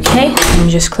 Okay, let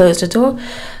me just close the door.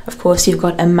 Of course, you've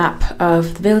got a map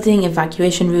of the building,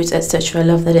 evacuation routes, etc. I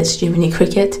love that it's Jiminy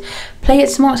Cricket. Play it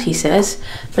smart, he says.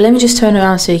 But let me just turn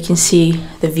around so you can see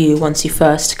the view once you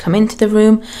first come into the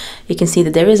room. You can see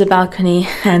that there is a balcony,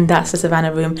 and that's the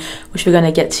Savanna room, which we're going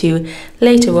to get to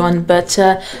later on. But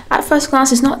at first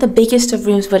glance, it's not the biggest of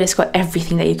rooms, but it's got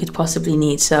everything that you could possibly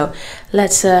need. So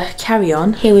let's carry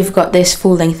on. Here we've got this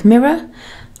full-length mirror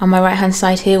on my right hand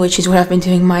side here, which is where I've been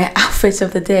doing my outfits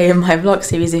of the day in my vlog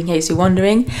series, in case you're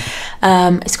wondering.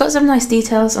 It's got some nice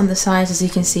details on the sides, as you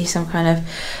can see, some kind of,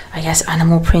 I guess,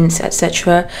 animal prints,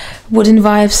 etc. Wooden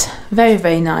vibes, very,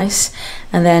 very nice.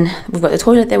 And then we've got the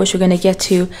toilet there, which we're going to get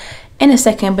to in a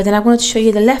second. But then I wanted to show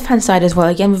you the left hand side as well.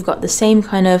 Again, we've got the same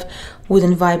kind of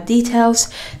wooden vibe details.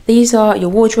 These are your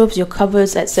wardrobes, your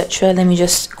cupboards, etc. Let me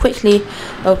just quickly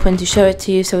open to show it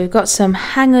to you. So we've got some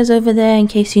hangers over there in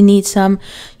case you need some.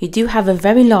 You do have a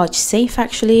very large safe,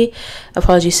 actually.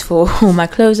 Apologies for all my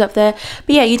clothes up there.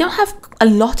 But yeah, you don't have a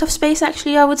lot of space,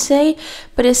 actually, I would say,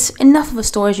 but it's enough of a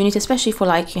storage unit, especially for,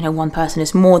 like, you know, one person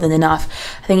is more than enough.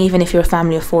 I think even if you're a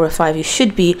family of 4 or 5, you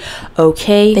should be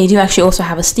okay. They do actually also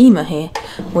have a steamer here,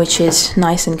 which is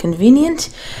nice and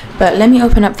convenient. But let me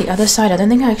open up the other side. I don't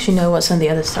think I actually know what's on the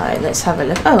other side. Let's have a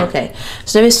look. Oh, okay.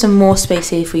 So there is some more space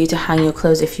here for you to hang your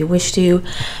clothes if you wish to.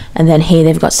 And then here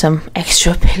they've got some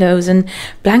extra pillows and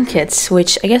blankets,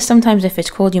 which I guess sometimes if it's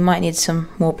cold you might need some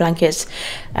more blankets.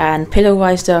 And pillow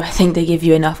wise though, I think they give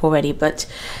you enough already. But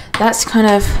that's kind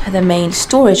of the main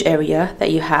storage area that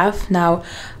you have. Now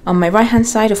on my right hand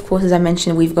side, of course, as I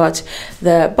mentioned, we've got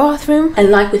the bathroom, and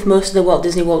like with most of the Walt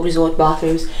Disney World Resort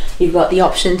bathrooms, you've got the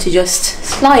option to just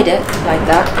slide it like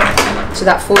that. So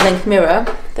that full-length mirror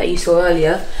that you saw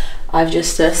earlier, I've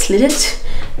just slid it.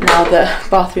 Now the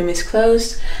bathroom is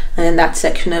closed, and then that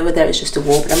section over there is just a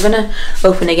wall, but I'm gonna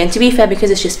open again. To be fair, because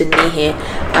it's just been me here,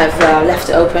 I've left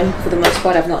it open for the most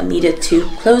part. I've not needed to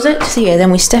close it. So yeah,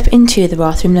 then we step into the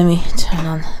bathroom. Let me turn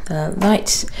on the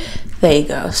lights. There you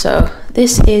go. So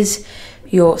this is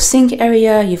your sink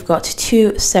area. You've got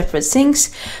 2 separate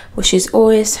sinks, which is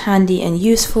always handy and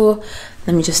useful.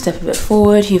 Let me just step a bit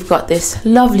forward. You've got this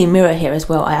lovely mirror here as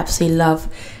well. I absolutely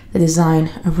love the design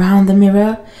around the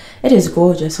mirror. It is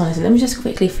gorgeous, honestly. Let me just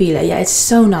quickly feel it. Yeah, it's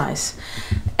so nice.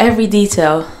 Every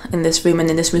detail in this room and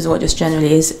in this resort just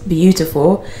generally is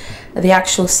beautiful. The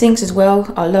actual sinks as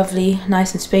well are lovely,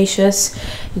 nice and spacious.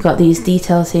 You've got these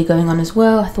details here going on as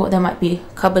well. I thought there might be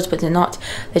cupboards, but they're not.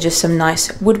 They're just some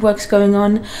nice woodworks going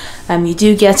on. You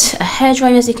do get a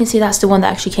hairdryer, as you can see. That's the one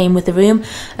that actually came with the room.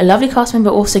 A lovely cast member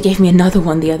also gave me another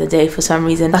one the other day for some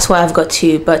reason. That's why I've got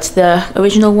two, but the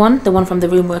original one, the one from the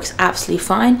room, works absolutely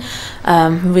fine.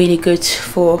 Really good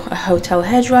for a hotel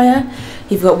hairdryer.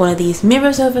 You've got one of these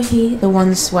mirrors over here, the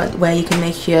ones where you can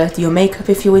make your makeup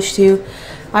if you wish to.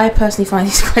 I personally find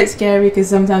these quite scary because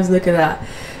sometimes, look at that,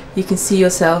 you can see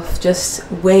yourself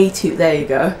just way too, there you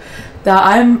go. That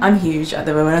I'm huge at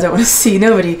the moment. I don't want to see,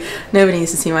 nobody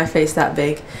needs to see my face that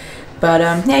big. But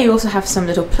yeah, you also have some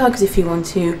little plugs if you want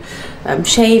to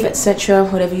shave, etc.,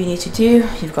 whatever you need to do.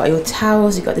 You've got your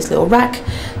towels, you've got this little rack,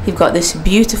 you've got this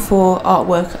beautiful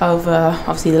artwork over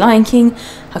obviously the Lion King,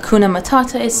 Hakuna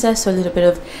Matata it says, so a little bit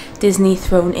of Disney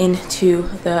thrown into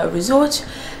the resort.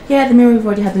 Yeah, the mirror we've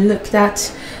already had a look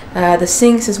at. The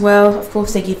sinks as well, of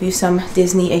course they give you some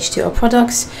Disney H2O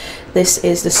products. This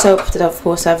is the soap that of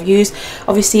course I've used.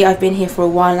 Obviously I've been here for a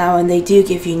while now and they do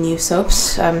give you new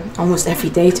soaps almost every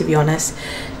day, to be honest.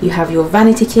 You have your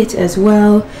vanity kit as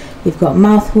well. You've got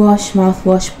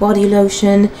mouthwash, body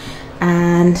lotion,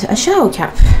 and a shower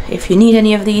cap. If you need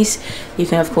any of these, you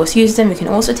can of course use them. You can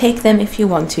also take them if you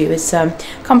want to. It's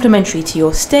complimentary to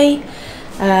your stay.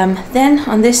 Then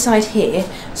on this side here,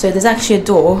 so there's actually a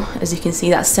door, as you can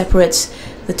see, that separates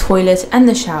the toilet and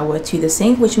the shower to the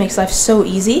sink, which makes life so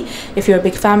easy. If you're a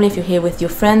big family, if you're here with your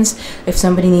friends, if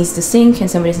somebody needs the sink and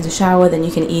somebody needs the shower, then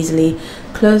you can easily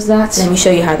close that. Let me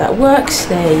show you how that works.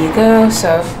 There you go.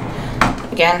 So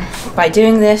again, by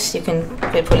doing this, you can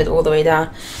pull it all the way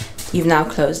down. You've now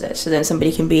closed it, so then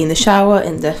somebody can be in the shower,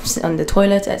 on the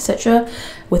toilet, etc.,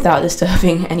 without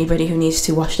disturbing anybody who needs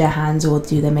to wash their hands or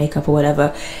do their makeup or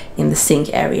whatever in the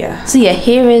sink area. So yeah,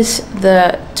 here is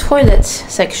the toilet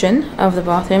section of the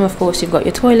bathroom. Of course, you've got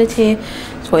your toilet here,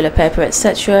 toilet paper,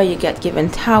 etc. You get given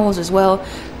towels as well.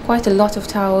 Quite a lot of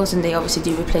towels, and they obviously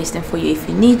do replace them for you if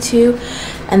you need to.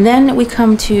 And then we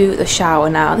come to the shower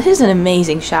now. This is an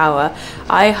amazing shower.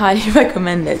 I highly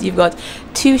recommend it. You've got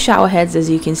two shower heads, as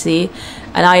you can see,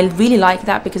 and I really like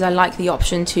that because I like the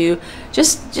option to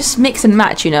just mix and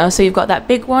match, you know. So you've got that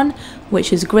big one,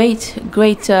 which is great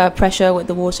pressure with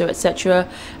the water, etc.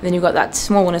 And then you've got that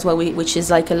small one as well, which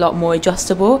is like a lot more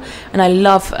adjustable. And I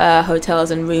love hotels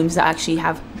and rooms that actually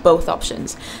have both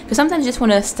options, because sometimes you just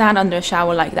want to stand under a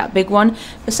shower like that big one,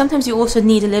 but sometimes you also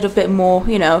need a little bit more,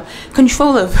 you know,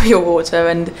 control over your water.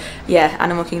 And yeah,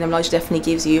 Animal Kingdom Lodge definitely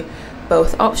gives you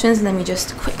both options. Let me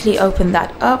just quickly open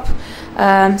that up.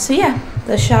 So yeah,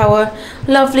 the shower,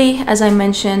 lovely. As I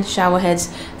mentioned, shower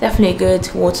heads definitely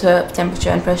good. Water temperature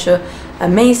and pressure,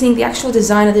 amazing. The actual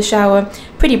design of the shower,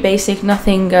 pretty basic,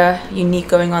 nothing unique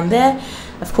going on there.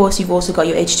 Of course, you've also got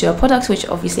your H2O products, which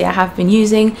obviously I have been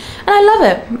using, and I love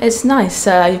it. It's nice.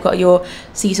 You've got your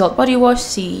sea salt body wash,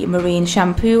 sea marine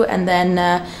shampoo, and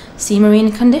then sea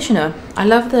marine conditioner. I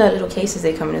love the little cases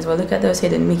they come in as well. Look at those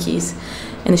hidden Mickeys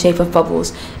in the shape of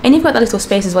bubbles. And you've got that little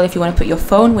space as well if you want to put your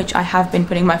phone, which I have been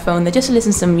putting my phone there just to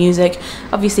listen to some music.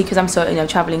 Obviously, because I'm so, you know,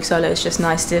 traveling solo, it's just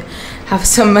nice to have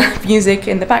some music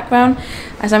in the background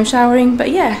as I'm showering.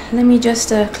 But yeah, let me just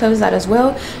close that as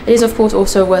well. It is of course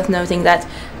also worth noting that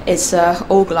it's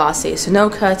all glassy, so no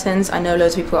curtains. I know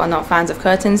loads of people are not fans of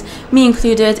curtains, me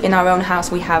included. In our own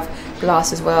house we have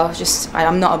glass as well.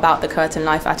 I'm not about the curtain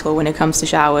life at all when it comes to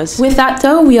showers. With that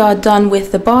though, we are done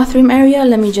with the bathroom area.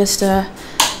 Let me just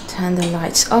turn the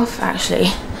lights off, actually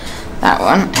that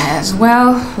one as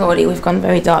well. Already we've gone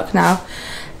very dark now.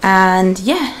 And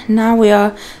yeah, now we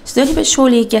are slowly but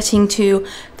surely getting to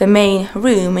the main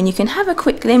room, and you can have a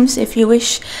quick glimpse if you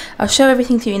wish. I'll show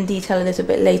everything to you in detail a little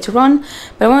bit later on,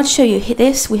 but I want to show you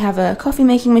this. We have a coffee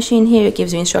making machine here. It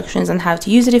gives you instructions on how to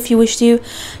use it if you wish to.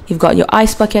 You've got your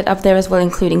ice bucket up there as well,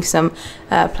 including some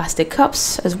plastic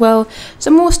cups as well.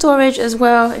 Some more storage as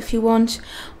well if you want.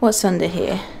 What's under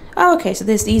here? Oh, okay, so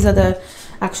these are the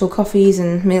actual coffees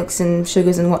and milks and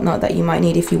sugars and whatnot that you might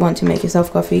need if you want to make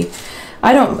yourself coffee.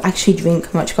 I don't actually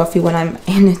drink much coffee when I'm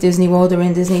in Disney World or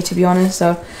in Disney, to be honest,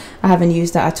 so I haven't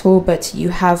used that at all. But you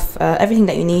have everything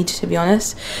that you need, to be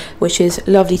honest, which is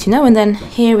lovely to know. And then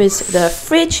here is the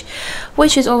fridge,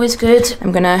 which is always good.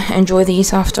 I'm gonna enjoy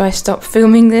these after I stop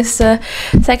filming this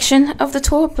section of the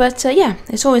tour. But yeah,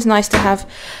 it's always nice to have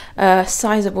a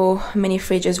sizable mini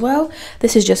fridge as well.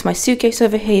 This is just my suitcase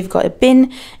over here. You've got a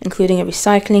bin, including a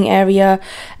recycling area,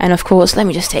 and of course, let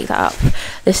me just take that up.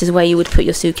 This is where you would put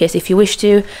your suitcase if you wish wish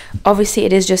to. Obviously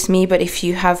it is just me, but if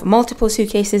you have multiple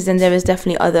suitcases, then there is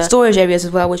definitely other storage areas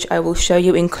as well, which I will show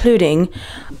you, including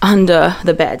under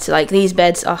the beds. Like, these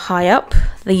beds are high up.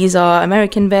 These are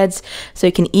American beds, so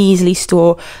you can easily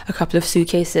store a couple of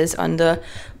suitcases under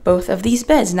both of these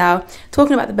beds. Now,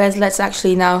 talking about the beds, let's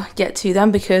actually now get to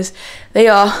them, because they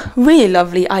are really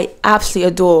lovely. I absolutely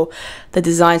adore the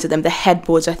designs of them. The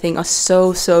headboards, I think, are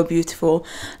so beautiful.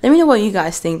 Let me know what you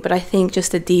guys think, but I think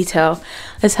just the detail.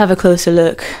 Let's have a closer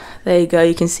look. There you go.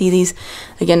 You can see these,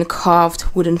 again, carved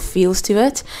wooden feels to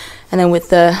it, and then with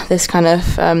this kind of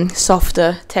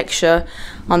softer texture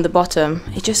on the bottom,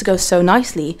 it just goes so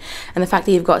nicely. And the fact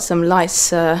that you've got some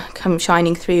lights come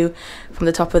shining through from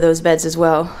the top of those beds as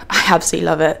well, I absolutely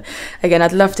love it. Again,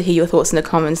 I'd love to hear your thoughts in the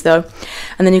comments though.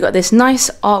 And then you've got this nice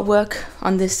artwork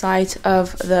on this side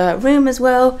of the room as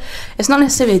well. It's not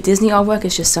necessarily a Disney artwork,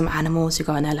 it's just some animals. You've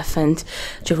got an elephant,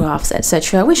 giraffes,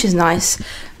 etc., which is nice.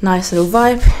 Nice little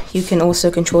vibe. You can also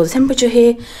control the temperature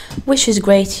here, which is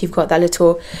great. You've got that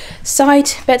little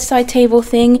bedside table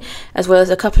thing, as well as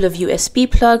a couple of USB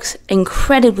plugs.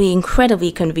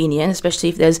 Incredibly convenient, especially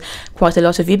if there's quite a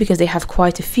lot of you, because they have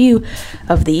quite a few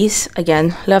of these.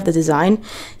 Again, love the design.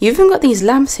 You've even got these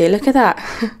lamps here. Look at that.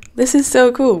 This is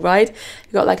so cool, right?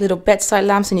 You've got like little bedside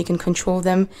lamps, and you can control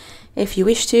them if you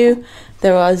wish to.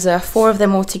 There was 4 of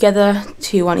them all together,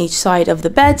 2 on each side of the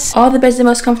beds. Are the beds the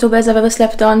most comfortable beds I've ever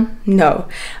slept on? No,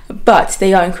 but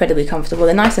they are incredibly comfortable.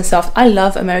 They're nice and soft. I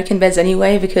love American beds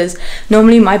anyway, because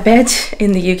normally my bed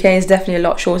in the UK is definitely a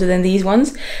lot shorter than these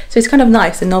ones, so it's kind of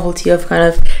nice, the novelty of kind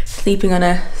of sleeping on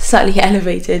a slightly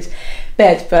elevated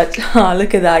bed. But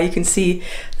look at that, you can see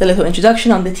the little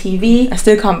introduction on the TV. I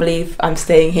still can't believe I'm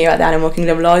staying here at the Animal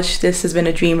Kingdom Lodge. This has been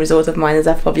a dream resort of mine, as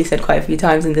I've probably said quite a few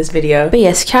times in this video. But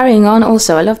yes, carrying on,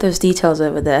 also I love those details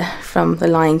over there from the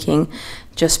Lion King,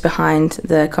 just behind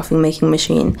the coffee making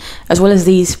machine, as well as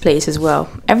these plates as well.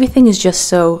 Everything is just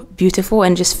so beautiful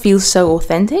and just feels so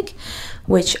authentic,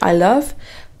 which I love.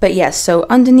 But yes, so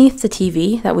underneath the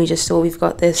TV that we just saw, we've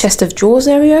got this chest of drawers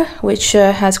area, which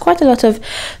has quite a lot of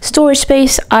storage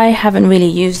space. I haven't really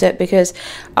used it because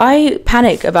I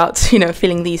panic about, you know,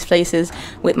 filling these places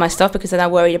with my stuff, because then I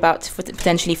worry about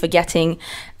potentially forgetting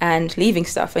and leaving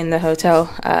stuff in the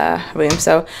hotel room.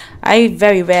 So I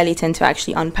very rarely tend to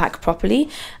actually unpack properly.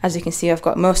 As you can see, I've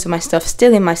got most of my stuff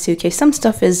still in my suitcase. Some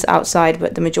stuff is outside,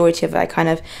 but the majority of it I kind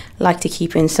of like to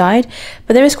keep inside.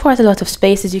 But there is quite a lot of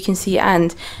space, as you can see,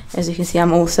 and as you can see,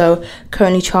 I'm also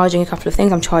currently charging a couple of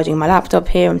things. I'm charging my laptop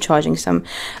here, I'm charging some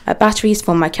batteries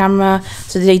for my camera.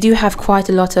 So they do have quite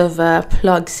a lot of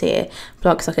plugs here.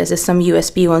 Plugs, like there's some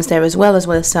USB ones there as well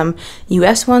as some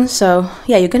US ones. So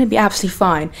yeah, you're going to be absolutely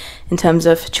fine in terms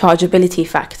of chargeability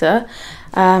factor.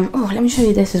 Oh, let me show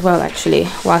you this as well, actually,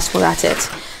 whilst we're at it.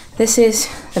 This is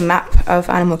the map of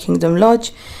Animal Kingdom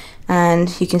Lodge,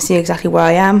 and you can see exactly where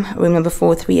I am, room number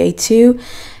 4382.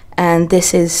 And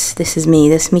this is me,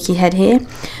 this Mickey head here.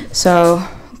 So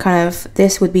kind of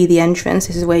this would be the entrance.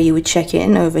 This is where you would check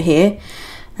in over here,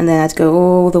 and then I'd go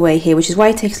all the way here, which is why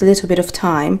it takes a little bit of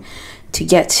time to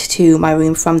get to my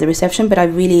room from the reception. But I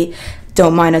really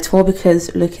don't mind at all,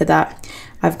 because look at that,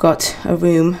 I've got a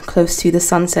room close to the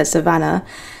Sunset Savanna,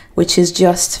 which is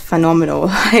just phenomenal.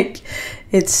 Like,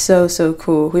 it's so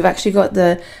cool. We've actually got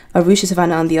the Arusha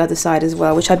Savanna on the other side as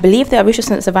well, which I believe the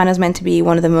Arusha Savanna is meant to be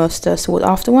one of the most sought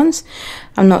after ones.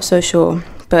 I'm not so sure,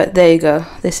 but there you go.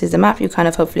 This is the map. You kind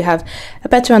of hopefully have a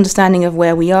better understanding of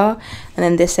where we are. And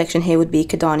then this section here would be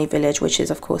Kidani Village, which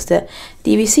is of course the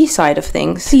DVC side of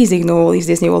things. Please ignore all these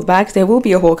Disney World bags. There will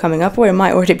be a haul coming up, or it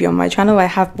might already be on my channel. I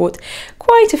have bought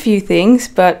quite a few things,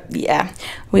 but yeah,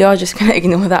 we are just gonna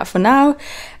ignore that for now.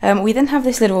 We then have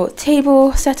this little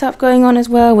table setup going on as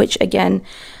well, which again,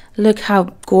 look how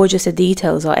gorgeous the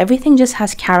details are. Everything just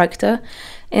has character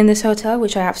in this hotel,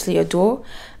 which I absolutely adore.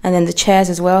 And then the chairs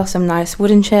as well, some nice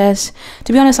wooden chairs.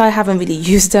 To be honest, I haven't really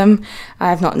used them. I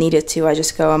have not needed to. I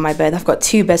just go on my bed. I've got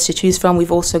 2 beds to choose from.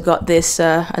 We've also got this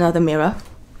another mirror.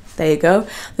 There you go.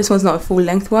 This one's not a full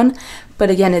length one, but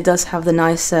again, it does have the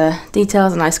nice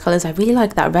details, nice colors. I really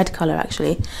like that red color,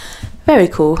 actually. Very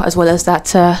cool, as well as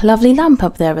that lovely lamp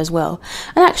up there as well.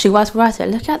 And actually, whilst we're at it,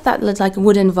 look at that like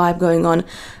wooden vibe going on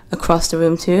across the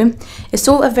room too. It's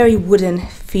all a very wooden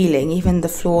feeling. Even the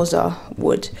floors are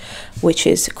wood, which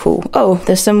is cool. Oh,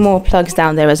 there's some more plugs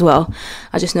down there as well.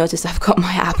 I just noticed I've got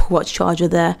my Apple Watch charger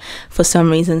there for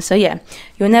some reason. So yeah,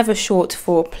 you're never short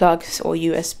for plugs or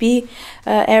USB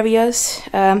areas.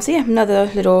 So yeah,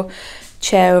 another little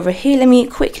chair over here. Let me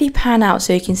quickly pan out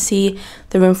so you can see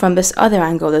the room from this other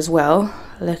angle as well.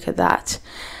 Look at that.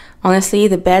 Honestly,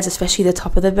 the beds, especially the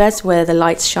top of the beds where the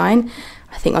lights shine,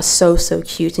 I think are so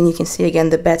cute. And you can see again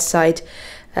the bedside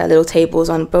little tables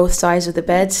on both sides of the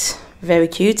beds. Very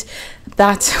cute.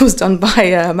 That was done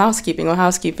by mousekeeping or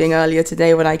housekeeping earlier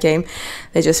today when I came.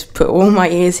 They just put all my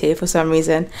ears here for some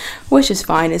reason, which is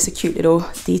fine. It's a cute little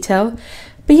detail.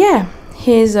 But yeah,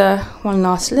 here's one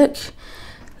last look.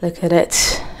 Look at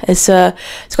it. It's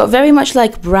got very much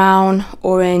like brown,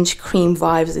 orange, cream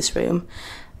vibes, this room.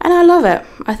 And I love it.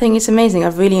 I think it's amazing.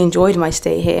 I've really enjoyed my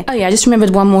stay here. Oh yeah, I just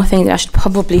remembered one more thing that I should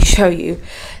probably show you.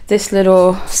 This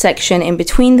little section in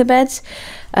between the beds.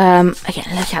 Again,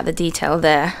 look at the detail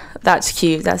there. That's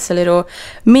cute. That's a little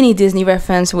mini Disney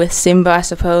reference with Simba, I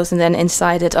suppose. And then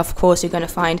inside it, of course, you're going to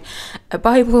find a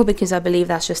Bible, because I believe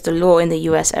that's just the law in the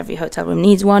US. Every hotel room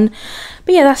needs one.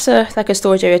 But yeah, that's like a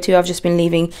storage area too. I've just been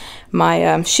leaving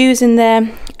my shoes in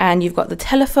there. And you've got the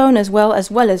telephone as well as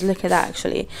look at that,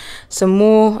 actually. Some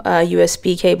more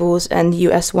USB cables and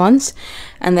US ones.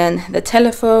 And then the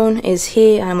telephone is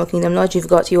here at Animal Kingdom Lodge. You've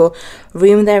got your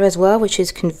room there as well, which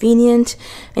is convenient.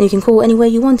 And you can call anywhere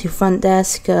you want to. Front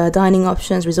desk, dining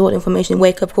options, resort information,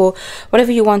 wake-up call.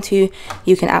 Whatever you want to,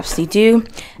 you can absolutely do.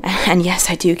 And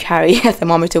yes, I do carry a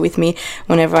thermometer with me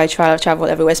whenever I travel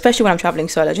everywhere, especially when I'm traveling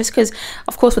solo. Just because,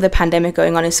 of course, with the pandemic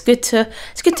going on, it's good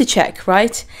to check,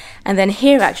 right? And then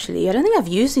here, actually, I don't think I've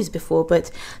used these before, but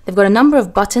they've got a number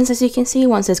of buttons, as you can see.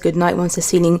 One says good night, one says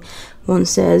ceiling, one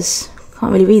says...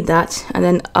 can't really read that. And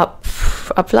then up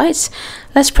lights.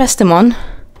 Let's press them on.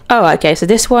 Oh, okay, so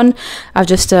this one I've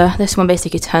just this one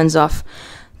basically turns off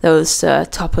those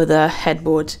top of the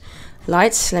headboard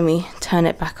lights. Let me turn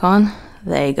it back on.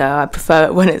 There you go. I prefer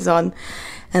it when it's on.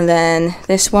 And then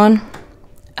this one,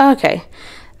 okay,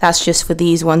 that's just for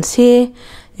these ones here.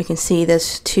 You can see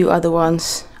there's two other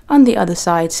ones on the other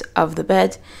sides of the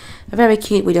bed. Very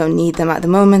cute. We don't need them at the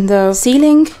moment though.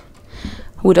 Ceiling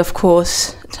would of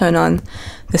course turn on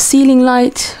the ceiling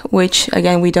light, which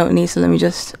again we don't need, so let me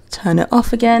just turn it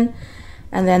off again.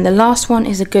 And then the last one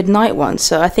is a good night one,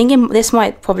 so I think this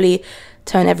might probably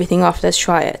turn everything off. Let's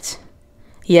try it.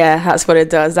 Yeah, that's what it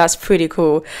does. That's pretty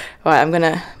cool. Right, I'm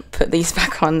gonna put these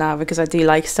back on now because I do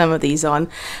like some of these on.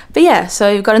 But yeah, so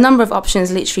you've got a number of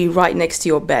options literally right next to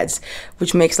your beds,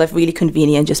 which makes life really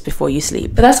convenient just before you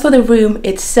sleep. But that's for the room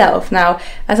itself. Now,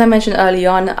 as I mentioned early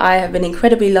on, I have been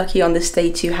incredibly lucky on this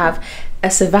stay to have a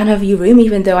Savanna view room.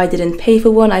 Even though I didn't pay for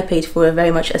one, I paid for a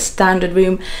very much a standard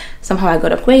room. Somehow I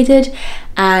got upgraded,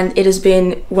 and it has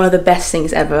been one of the best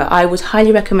things ever. I would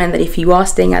highly recommend that if you are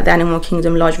staying at the Animal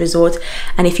Kingdom Lodge Resort,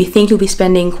 and if you think you'll be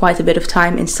spending quite a bit of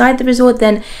time inside the resort,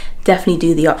 then definitely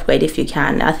do the upgrade if you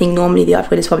can. I think normally the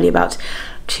upgrade is probably about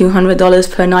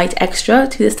 $200 per night extra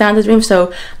to the standard room.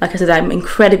 So like I said, I'm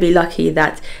incredibly lucky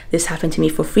that this happened to me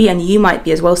for free, and you might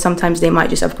be as well. Sometimes they might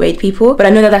just upgrade people, but I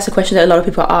know that that's a question that a lot of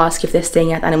people ask if they're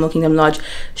staying at Animal Kingdom Lodge.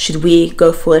 Should we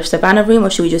go for a Savanna room or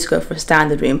should we just go for a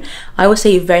standard room? I would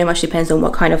say it very much depends on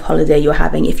what kind of holiday you're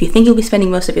having. If you think you'll be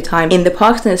spending most of your time in the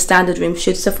parks, then a standard room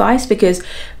should suffice, because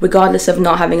regardless of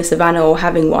not having a Savanna or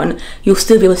having one, you'll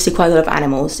still be able to see quite a lot of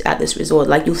animals at this resort.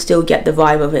 Like, you'll still get the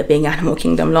vibe of it being Animal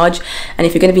Kingdom Lodge. And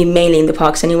if you're going to be mainly in the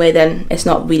parks anyway, then it's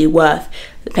not really worth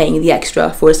paying the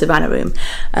extra for a Savanna room.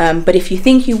 But if you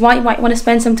think you might want to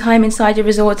spend some time inside your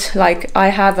resort, like I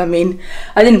have, I mean,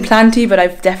 I didn't plan to, but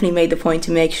I've definitely made the point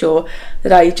to make sure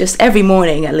that I just, every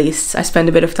morning at least, I spend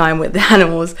a bit of time with the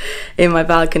animals in my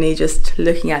balcony, just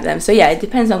looking at them. So yeah, it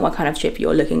depends on what kind of trip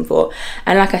you're looking for.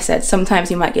 And like I said, sometimes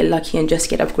you might get lucky and just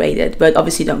get upgraded, but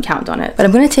obviously don't count on it. But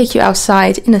I'm going to take you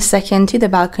outside in a second to the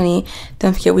balcony.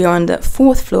 Don't forget we are on the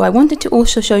 4th floor. I wanted to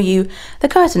also show you the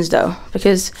curtains though,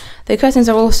 because the curtains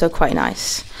are also quite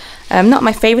nice. Not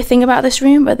my favorite thing about this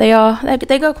room, but they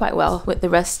go quite well with the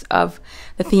rest of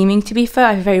the theming. To be fair,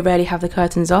 I very rarely have the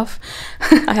curtains off.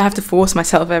 I have to force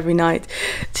myself every night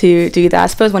to do that. I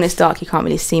suppose when it's dark you can't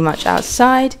really see much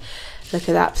outside. Look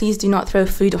at that. Please do not throw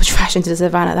food or trash into the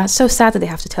Savanna. That's so sad that they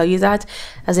have to tell you that,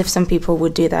 as if some people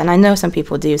would do that, and I know some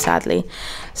people do, sadly.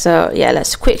 So yeah,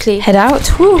 let's quickly head out.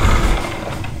 Whew.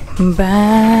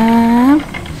 Bam.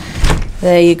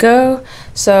 There you go.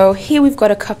 So here we've got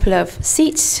a couple of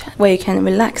seats where you can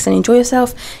relax and enjoy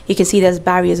yourself. You can see there's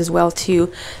barriers as well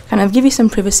to kind of give you some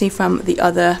privacy from the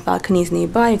other balconies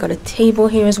nearby. You've got a table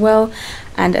here as well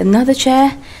and another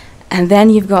chair, and then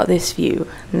you've got this view.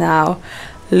 Now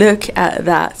look at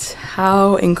that.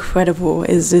 How incredible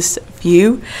is this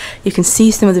view? You can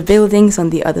see some of the buildings on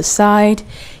the other side.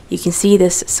 You can see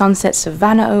this sunset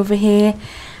Savanna over here.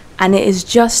 and it is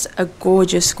just a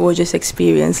gorgeous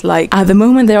experience. Like, at the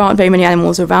moment there aren't very many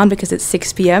animals around because it's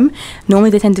 6 p.m. Normally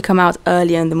they tend to come out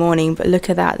earlier in the morning, but look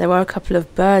at that, there are a couple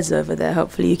of birds over there.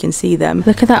 Hopefully you can see them.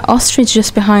 Look at that ostrich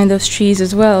just behind those trees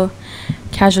as well,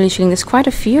 casually chilling. There's quite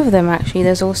a few of them actually.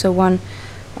 There's also one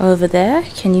over there,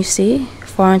 can you see,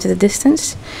 far into the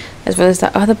distance, as well as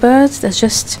that other birds. There's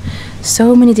just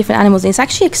so many different animals, and it's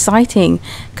actually exciting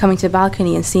coming to the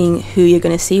balcony and seeing who you're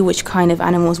going to see, which kind of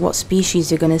animals, what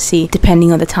species you're going to see,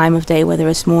 depending on the time of day, whether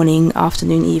it's morning,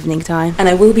 afternoon, evening time. And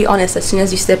I will be honest, as soon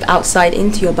as you step outside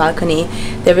into your balcony,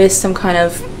 there is some kind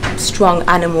of strong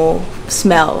animal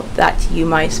smell that you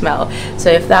might smell.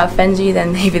 So if that offends you,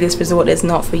 then maybe this resort is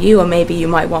not for you, or maybe you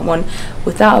might want one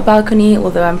without a balcony,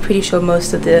 although I'm pretty sure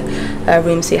most of the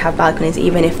rooms here have balconies.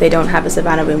 Even if they don't have a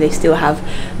Savanna room, they still have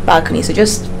balconies, so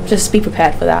just be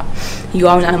prepared for that. You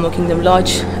are in Animal Kingdom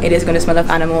Lodge, it is going to smell of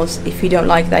animals. If you don't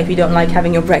like that, if you don't like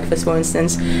having your breakfast, for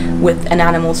instance, with an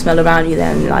animal smell around you,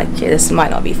 then like this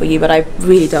might not be for you. But I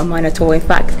really don't mind at all. In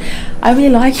fact, I really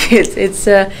like it.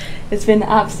 It's been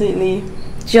absolutely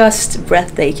just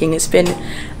breathtaking. It's been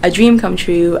a dream come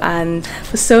true, and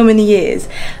for so many years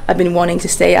I've been wanting to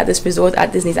stay at this resort,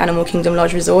 at Disney's Animal Kingdom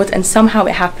Lodge Resort, and somehow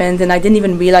it happened, and I didn't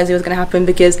even realize it was going to happen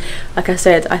because, like I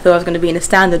said, I thought I was going to be in a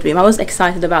standard room. I was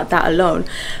excited about that alone,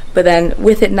 but then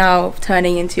with it now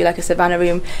turning into like a Savanna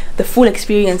room, the full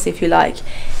experience, if you like,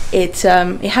 it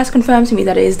has confirmed to me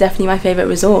that it is definitely my favorite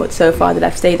resort so far that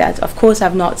I've stayed at. Of course,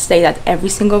 I've not stayed at every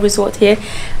single resort here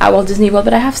at Walt Disney World,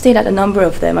 but I have stayed at a number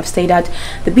of them. I've stayed at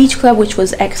the Beach Club, which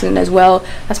was excellent as well.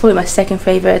 That's probably my second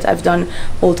favorite. I've done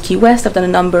Old Key West. I've done a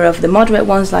number of the moderate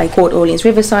ones like Port Orleans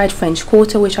Riverside, French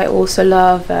Quarter, which I also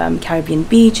love, Caribbean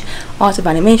Beach, Art of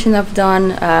Animation I've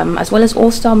done, as well as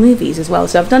All-Star Movies as well.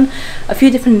 So I've done a few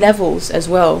different levels as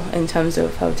well in terms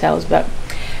of hotels, but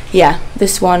yeah,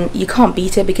 this one, you can't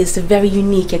beat it because it's a very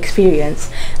unique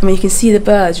experience. I mean, you can see the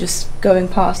birds just going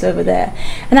past over there.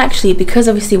 And actually, because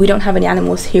obviously we don't have any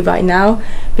animals here right now,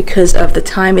 because of the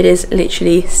time, it is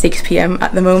literally 6 p.m.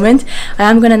 at the moment,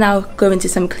 I am going to now go into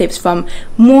some clips from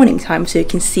morning time so you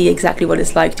can see exactly what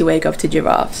it's like to wake up to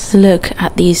giraffes. Look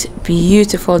at these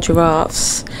beautiful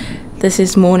giraffes. This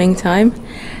is morning time.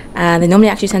 And they normally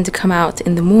actually tend to come out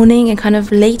in the morning and kind of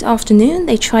late afternoon.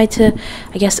 They try to,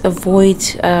 I guess, avoid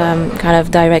kind of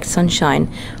direct sunshine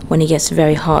when it gets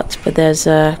very hot. But there's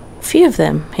a few of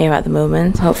them here at the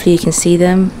moment. Hopefully you can see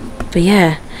them. But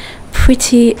yeah,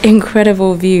 pretty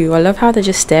incredible view. I love how they're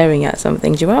just staring at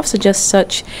something. Giraffes are just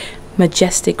such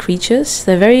majestic creatures.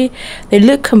 They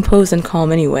look composed and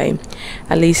calm anyway.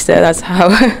 At least that's how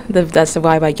that's the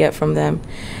vibe I get from them.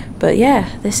 But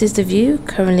yeah, this is the view.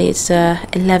 Currently it's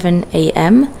 11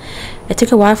 a.m. It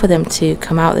took a while for them to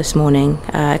come out this morning.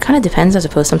 It kind of depends, I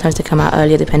suppose. Sometimes they come out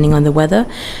earlier depending on the weather.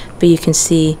 But you can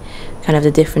see kind of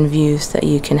the different views that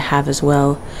you can have as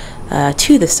well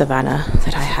to the Savanna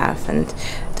that I have. And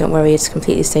don't worry, it's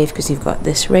completely safe because you've got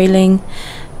this railing.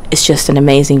 It's just an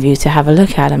amazing view to have a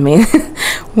look at. I mean,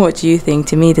 what do you think?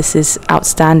 To me, this is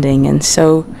outstanding and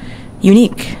so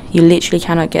unique. You literally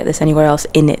cannot get this anywhere else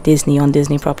in Disney, on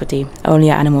Disney property,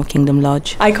 only at Animal Kingdom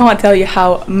Lodge. I can't tell you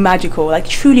how magical, like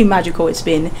truly magical it's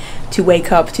been to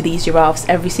wake up to these giraffes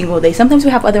every single day. Sometimes we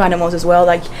have other animals as well,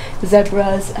 like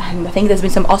zebras, and I think there's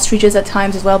been some ostriches at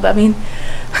times as well, but I mean,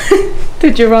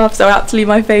 the giraffes are absolutely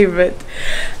my favorite.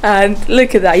 And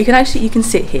look at that, you can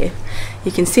sit here.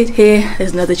 You can sit here,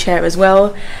 there's another chair as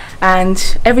well.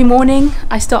 And every morning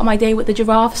I start my day with the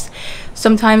giraffes.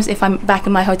 Sometimes if I'm back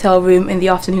in my hotel room in the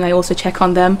afternoon, I also check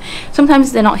on them.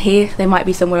 Sometimes they're not here, they might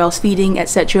be somewhere else feeding,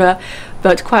 etc.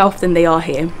 But quite often they are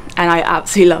here, and I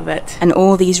absolutely love it. And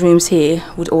all these rooms here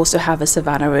would also have a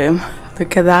Savanna room.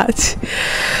 Look at that.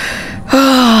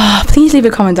 Please leave a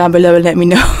comment down below and let me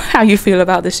know how you feel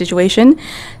about this situation.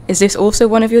 Is this also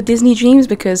one of your Disney dreams?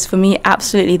 Because for me,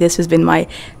 absolutely, this has been my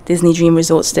Disney dream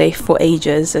resort stay for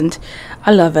ages, and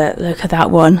I love it. Look at that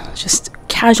one, just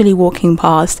casually walking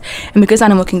past. And because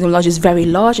Animal Kingdom Lodge is very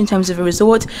large in terms of a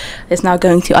resort, it's now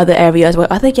going to other areas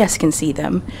where other guests can see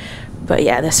them. But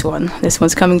yeah, this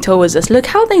one's coming towards us. Look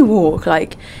how they walk.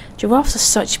 Like, giraffes are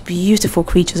such beautiful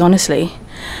creatures, honestly.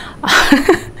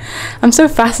 I'm so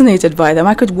fascinated by them.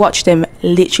 I could watch them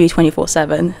literally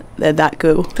 24/7. They're that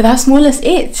cool. But that's more or less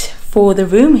it for the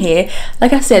room here.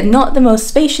 Like I said, not the most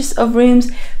spacious of rooms,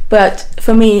 but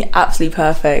for me, absolutely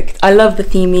perfect. I love the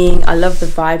theming, I love the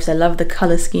vibes, I love the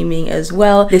color scheming as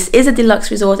well. This is a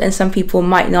deluxe resort, and some people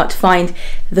might not find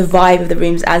the vibe of the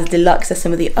rooms as deluxe as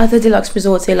some of the other deluxe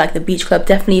resorts here, like the Beach Club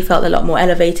definitely felt a lot more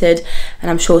elevated, and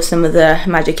I'm sure some of the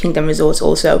Magic Kingdom resorts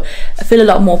also feel a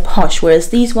lot more posh, whereas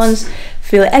these ones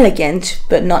feel elegant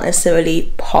but not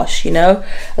necessarily posh, you know?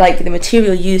 Like the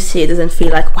material used here doesn't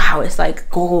feel like, wow, it's like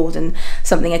gold and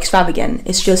something extravagant.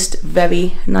 It's just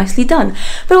very nicely done.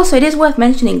 But also it is worth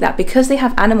mentioning that because they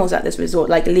have animals at this resort,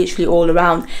 like literally all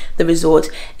around the resort,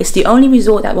 it's the only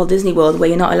resort at Walt Disney World where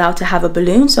you're not allowed to have a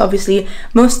balloon. So obviously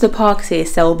most of the parks here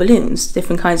sell balloons,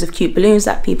 different kinds of cute balloons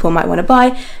that people might want to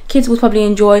buy, kids will probably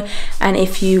enjoy. And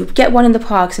if you get one in the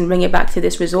parks and bring it back to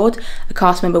this resort, a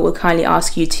cast member will kindly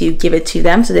ask you to give it to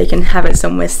them so they can have it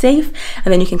somewhere safe,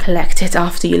 and then you can collect it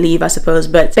after you leave, I suppose.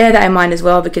 But bear that in mind as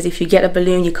well, because if you get a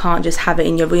balloon, you can't just have it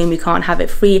in your room, you can't have it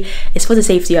free. It's for the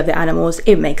safety of the animals.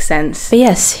 It makes sense. But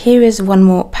yes, here is one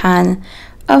more pan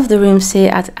of the rooms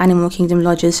here at Animal Kingdom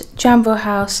Lodge's Jambo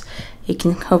house. You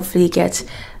can hopefully get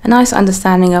a nice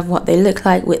understanding of what they look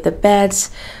like with the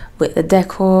beds, with the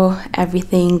decor,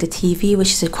 everything, the TV,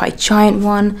 which is a quite giant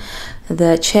one,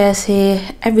 the chairs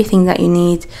here, everything that you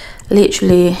need.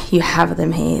 Literally, you have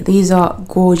them here. These are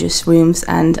gorgeous rooms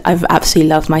and I've absolutely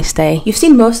loved my stay. You've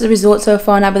seen most of the resort so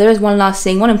far now, but there is one last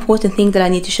thing, one important thing that I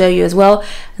need to show you as well,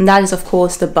 and that is of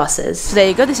course the buses. So there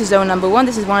you go, this is zone number 1.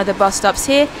 This is one of the bus stops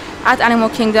here at Animal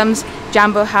Kingdom's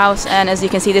Jambo house, and as you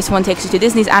can see, this one takes you to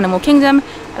Disney's Animal Kingdom.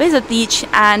 There's a beach,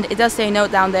 and it does say a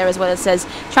note down there as well. It says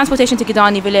transportation to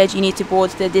Kidani Village, you need to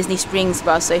board the Disney Springs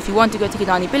bus. So if you want to go to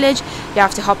Kidani Village, you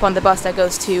have to hop on the bus that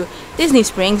goes to Disney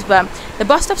Springs. But the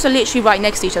bus stops are literally right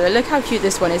next to each other. Look how cute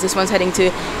this one is. This one's heading to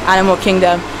Animal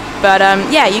Kingdom. But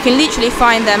yeah, you can literally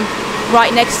find them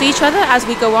right next to each other as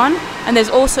we go on. And there's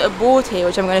also a board here,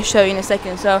 which I'm going to show you in a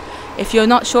second. So if you're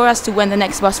not sure as to when the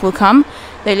next bus will come,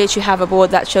 they literally have a board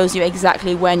that shows you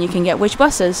exactly when you can get which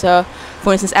buses. So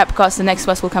for instance, Epcot's, the next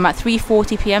bus will come at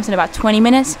 3:40 p.m, so in about 20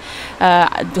 minutes.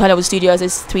 Hollywood Studios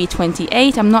is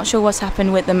 3:28. I'm not sure what's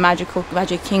happened with the Magic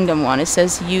Kingdom one. It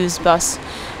says used bus,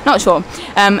 not sure.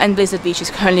 And Blizzard Beach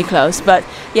is currently closed. But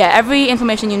yeah, every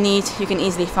information you need you can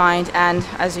easily find, and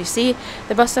as you see,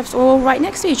 the bus stops are all right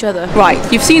next to each other. Right,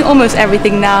 you've seen almost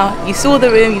everything now. You saw the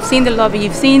room, you've seen the lobby,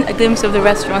 you've seen a glimpse of the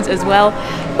restaurants as well.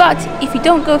 But if you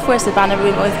don't go for a Savanna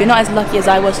room, or if you're not as lucky as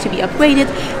I was to be upgraded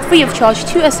free of charge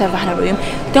to a Savanna room,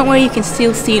 don't worry, you can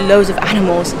still see loads of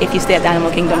animals if you stay at the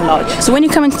Animal Kingdom Lodge. So when you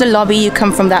come into the lobby, you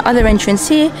come from that other entrance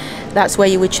here. That's where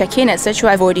you would check in, etc.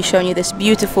 I've already shown you this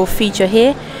beautiful feature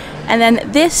here. And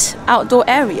then this outdoor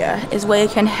area is where you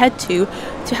can head to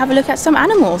have a look at some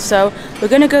animals. So we're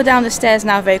going to go down the stairs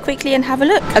now very quickly and have a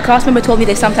look. A cast member told me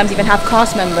they sometimes even have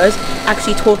cast members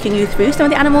actually talking you through some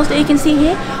of the animals that you can see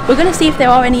here. We're going to see if there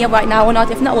are any right now or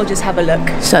not. If not, we'll just have a look.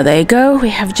 So there you go, we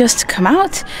have just come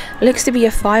out. Looks to be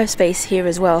a fire space here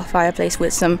as well, fireplace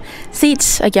with some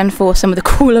seats, again for some of the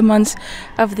cooler months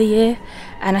of the year.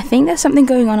 And I think there's something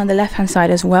going on the left hand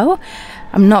side as well.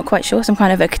 I'm not quite sure, some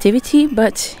kind of activity,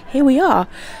 but here we are.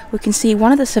 We can see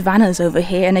one of the savannas over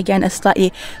here, and again a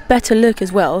slightly better look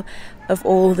as well of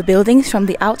all the buildings from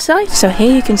the outside. So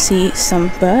here you can see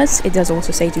some birds. It does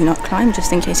also say do not climb,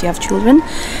 just in case you have children.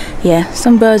 Yeah,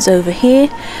 some birds over here,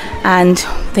 and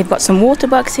they've got some water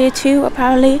bugs here too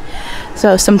apparently,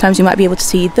 so sometimes you might be able to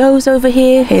see those over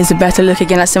here. Here's a better look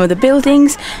again at some of the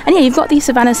buildings, and yeah, you've got these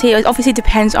savannas here. It obviously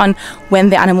depends on when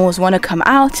the animals want to come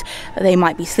out. They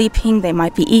might be sleeping, they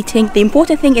might be eating. The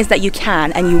important thing is that you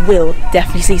can and you will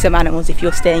definitely see some animals if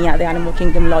you're staying at the Animal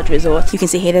Kingdom Lodge Resort. You can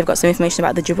see here they've got some information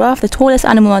about the giraffe. The tallest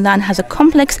animal on land has a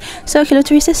complex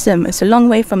circulatory system. It's a long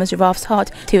way from a giraffe's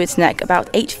heart to its neck, about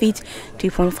 8 feet,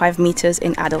 2.5 meters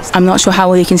in adults. I'm not sure how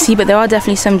well you can see, but there are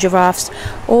definitely some giraffes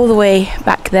all the way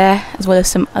back there, as well as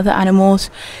some other animals.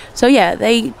 So yeah,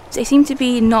 they seem to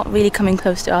be not really coming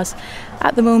close to us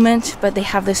at the moment, but they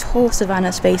have this whole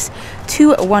savanna space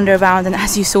to wander around, and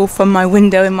as you saw from my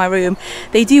window in my room,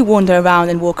 they do wander around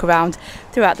and walk around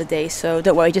throughout the day. So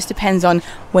don't worry, it just depends on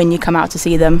when you come out to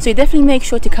see them. So you definitely make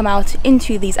sure to come out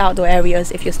into these outdoor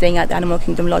areas if you're staying at the Animal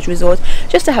Kingdom Lodge Resort,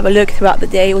 just to have a look throughout the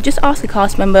day, or just ask a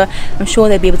cast member. I'm sure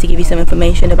they'll be able to give you some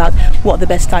information about what the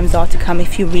best times are to come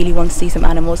if you really want to see some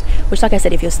animals, which, like I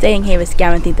said, if you're staying here, it's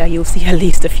guaranteed that you'll see at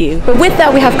least a few. But with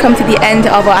that, we have come to the end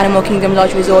of our Animal Kingdom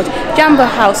Lodge Resort Jambo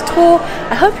House tour.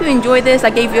 I hope you enjoyed this. I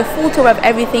gave you a full tour of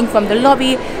everything from the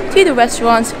lobby to the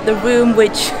restaurants, the room,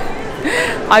 which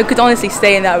I could honestly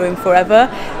stay in that room forever.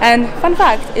 And fun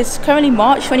fact, it's currently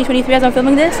March 2023 as I'm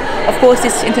filming this. Of course,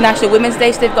 it's International Women's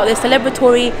Day, so they've got this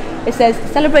celebratory, it says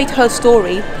celebrate her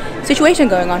story situation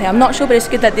going on here. I'm not sure, but it's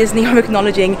good that Disney are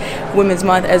acknowledging Women's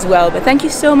Month as well. But thank you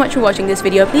so much for watching this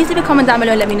video. Please leave a comment down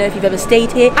below and let me know if you've ever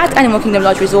stayed here at Animal Kingdom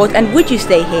Lodge Resort, and would you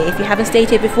stay here if you haven't stayed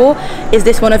here before? Is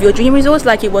this one of your dream resorts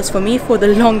like it was for me for the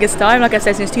longest time? Like I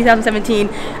said, since 2017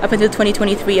 up until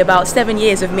 2023, about 7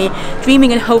 years of me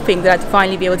dreaming and hoping that I'd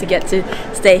finally be able to get to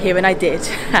stay here, and I did.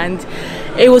 And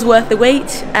it was worth the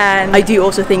wait, and I do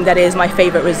also think that it is my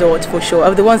favorite resort for sure.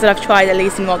 Of the ones that I've tried, at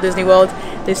least in Walt Disney World,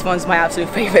 this one's my absolute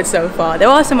favorite so far. There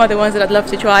are some other ones that I'd love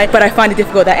to try, but I find it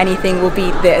difficult that anything will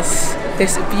beat this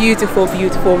beautiful,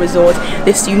 beautiful resort,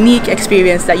 this unique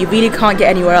experience that you really can't get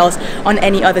anywhere else on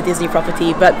any other Disney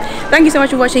property. But thank you so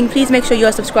much for watching. Please make sure you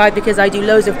are subscribed, because I do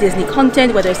loads of Disney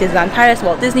content, whether it's Disneyland Paris,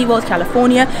 Walt Disney World,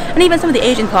 California, and even some of the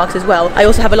Asian parks as well. I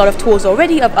also have a lot of tours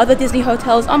already of other Disney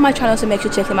hotels on my channel, so make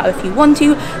sure to check them out if you want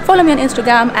to. Follow me on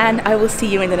Instagram, and I will see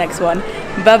you in the next one.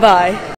 Bye bye.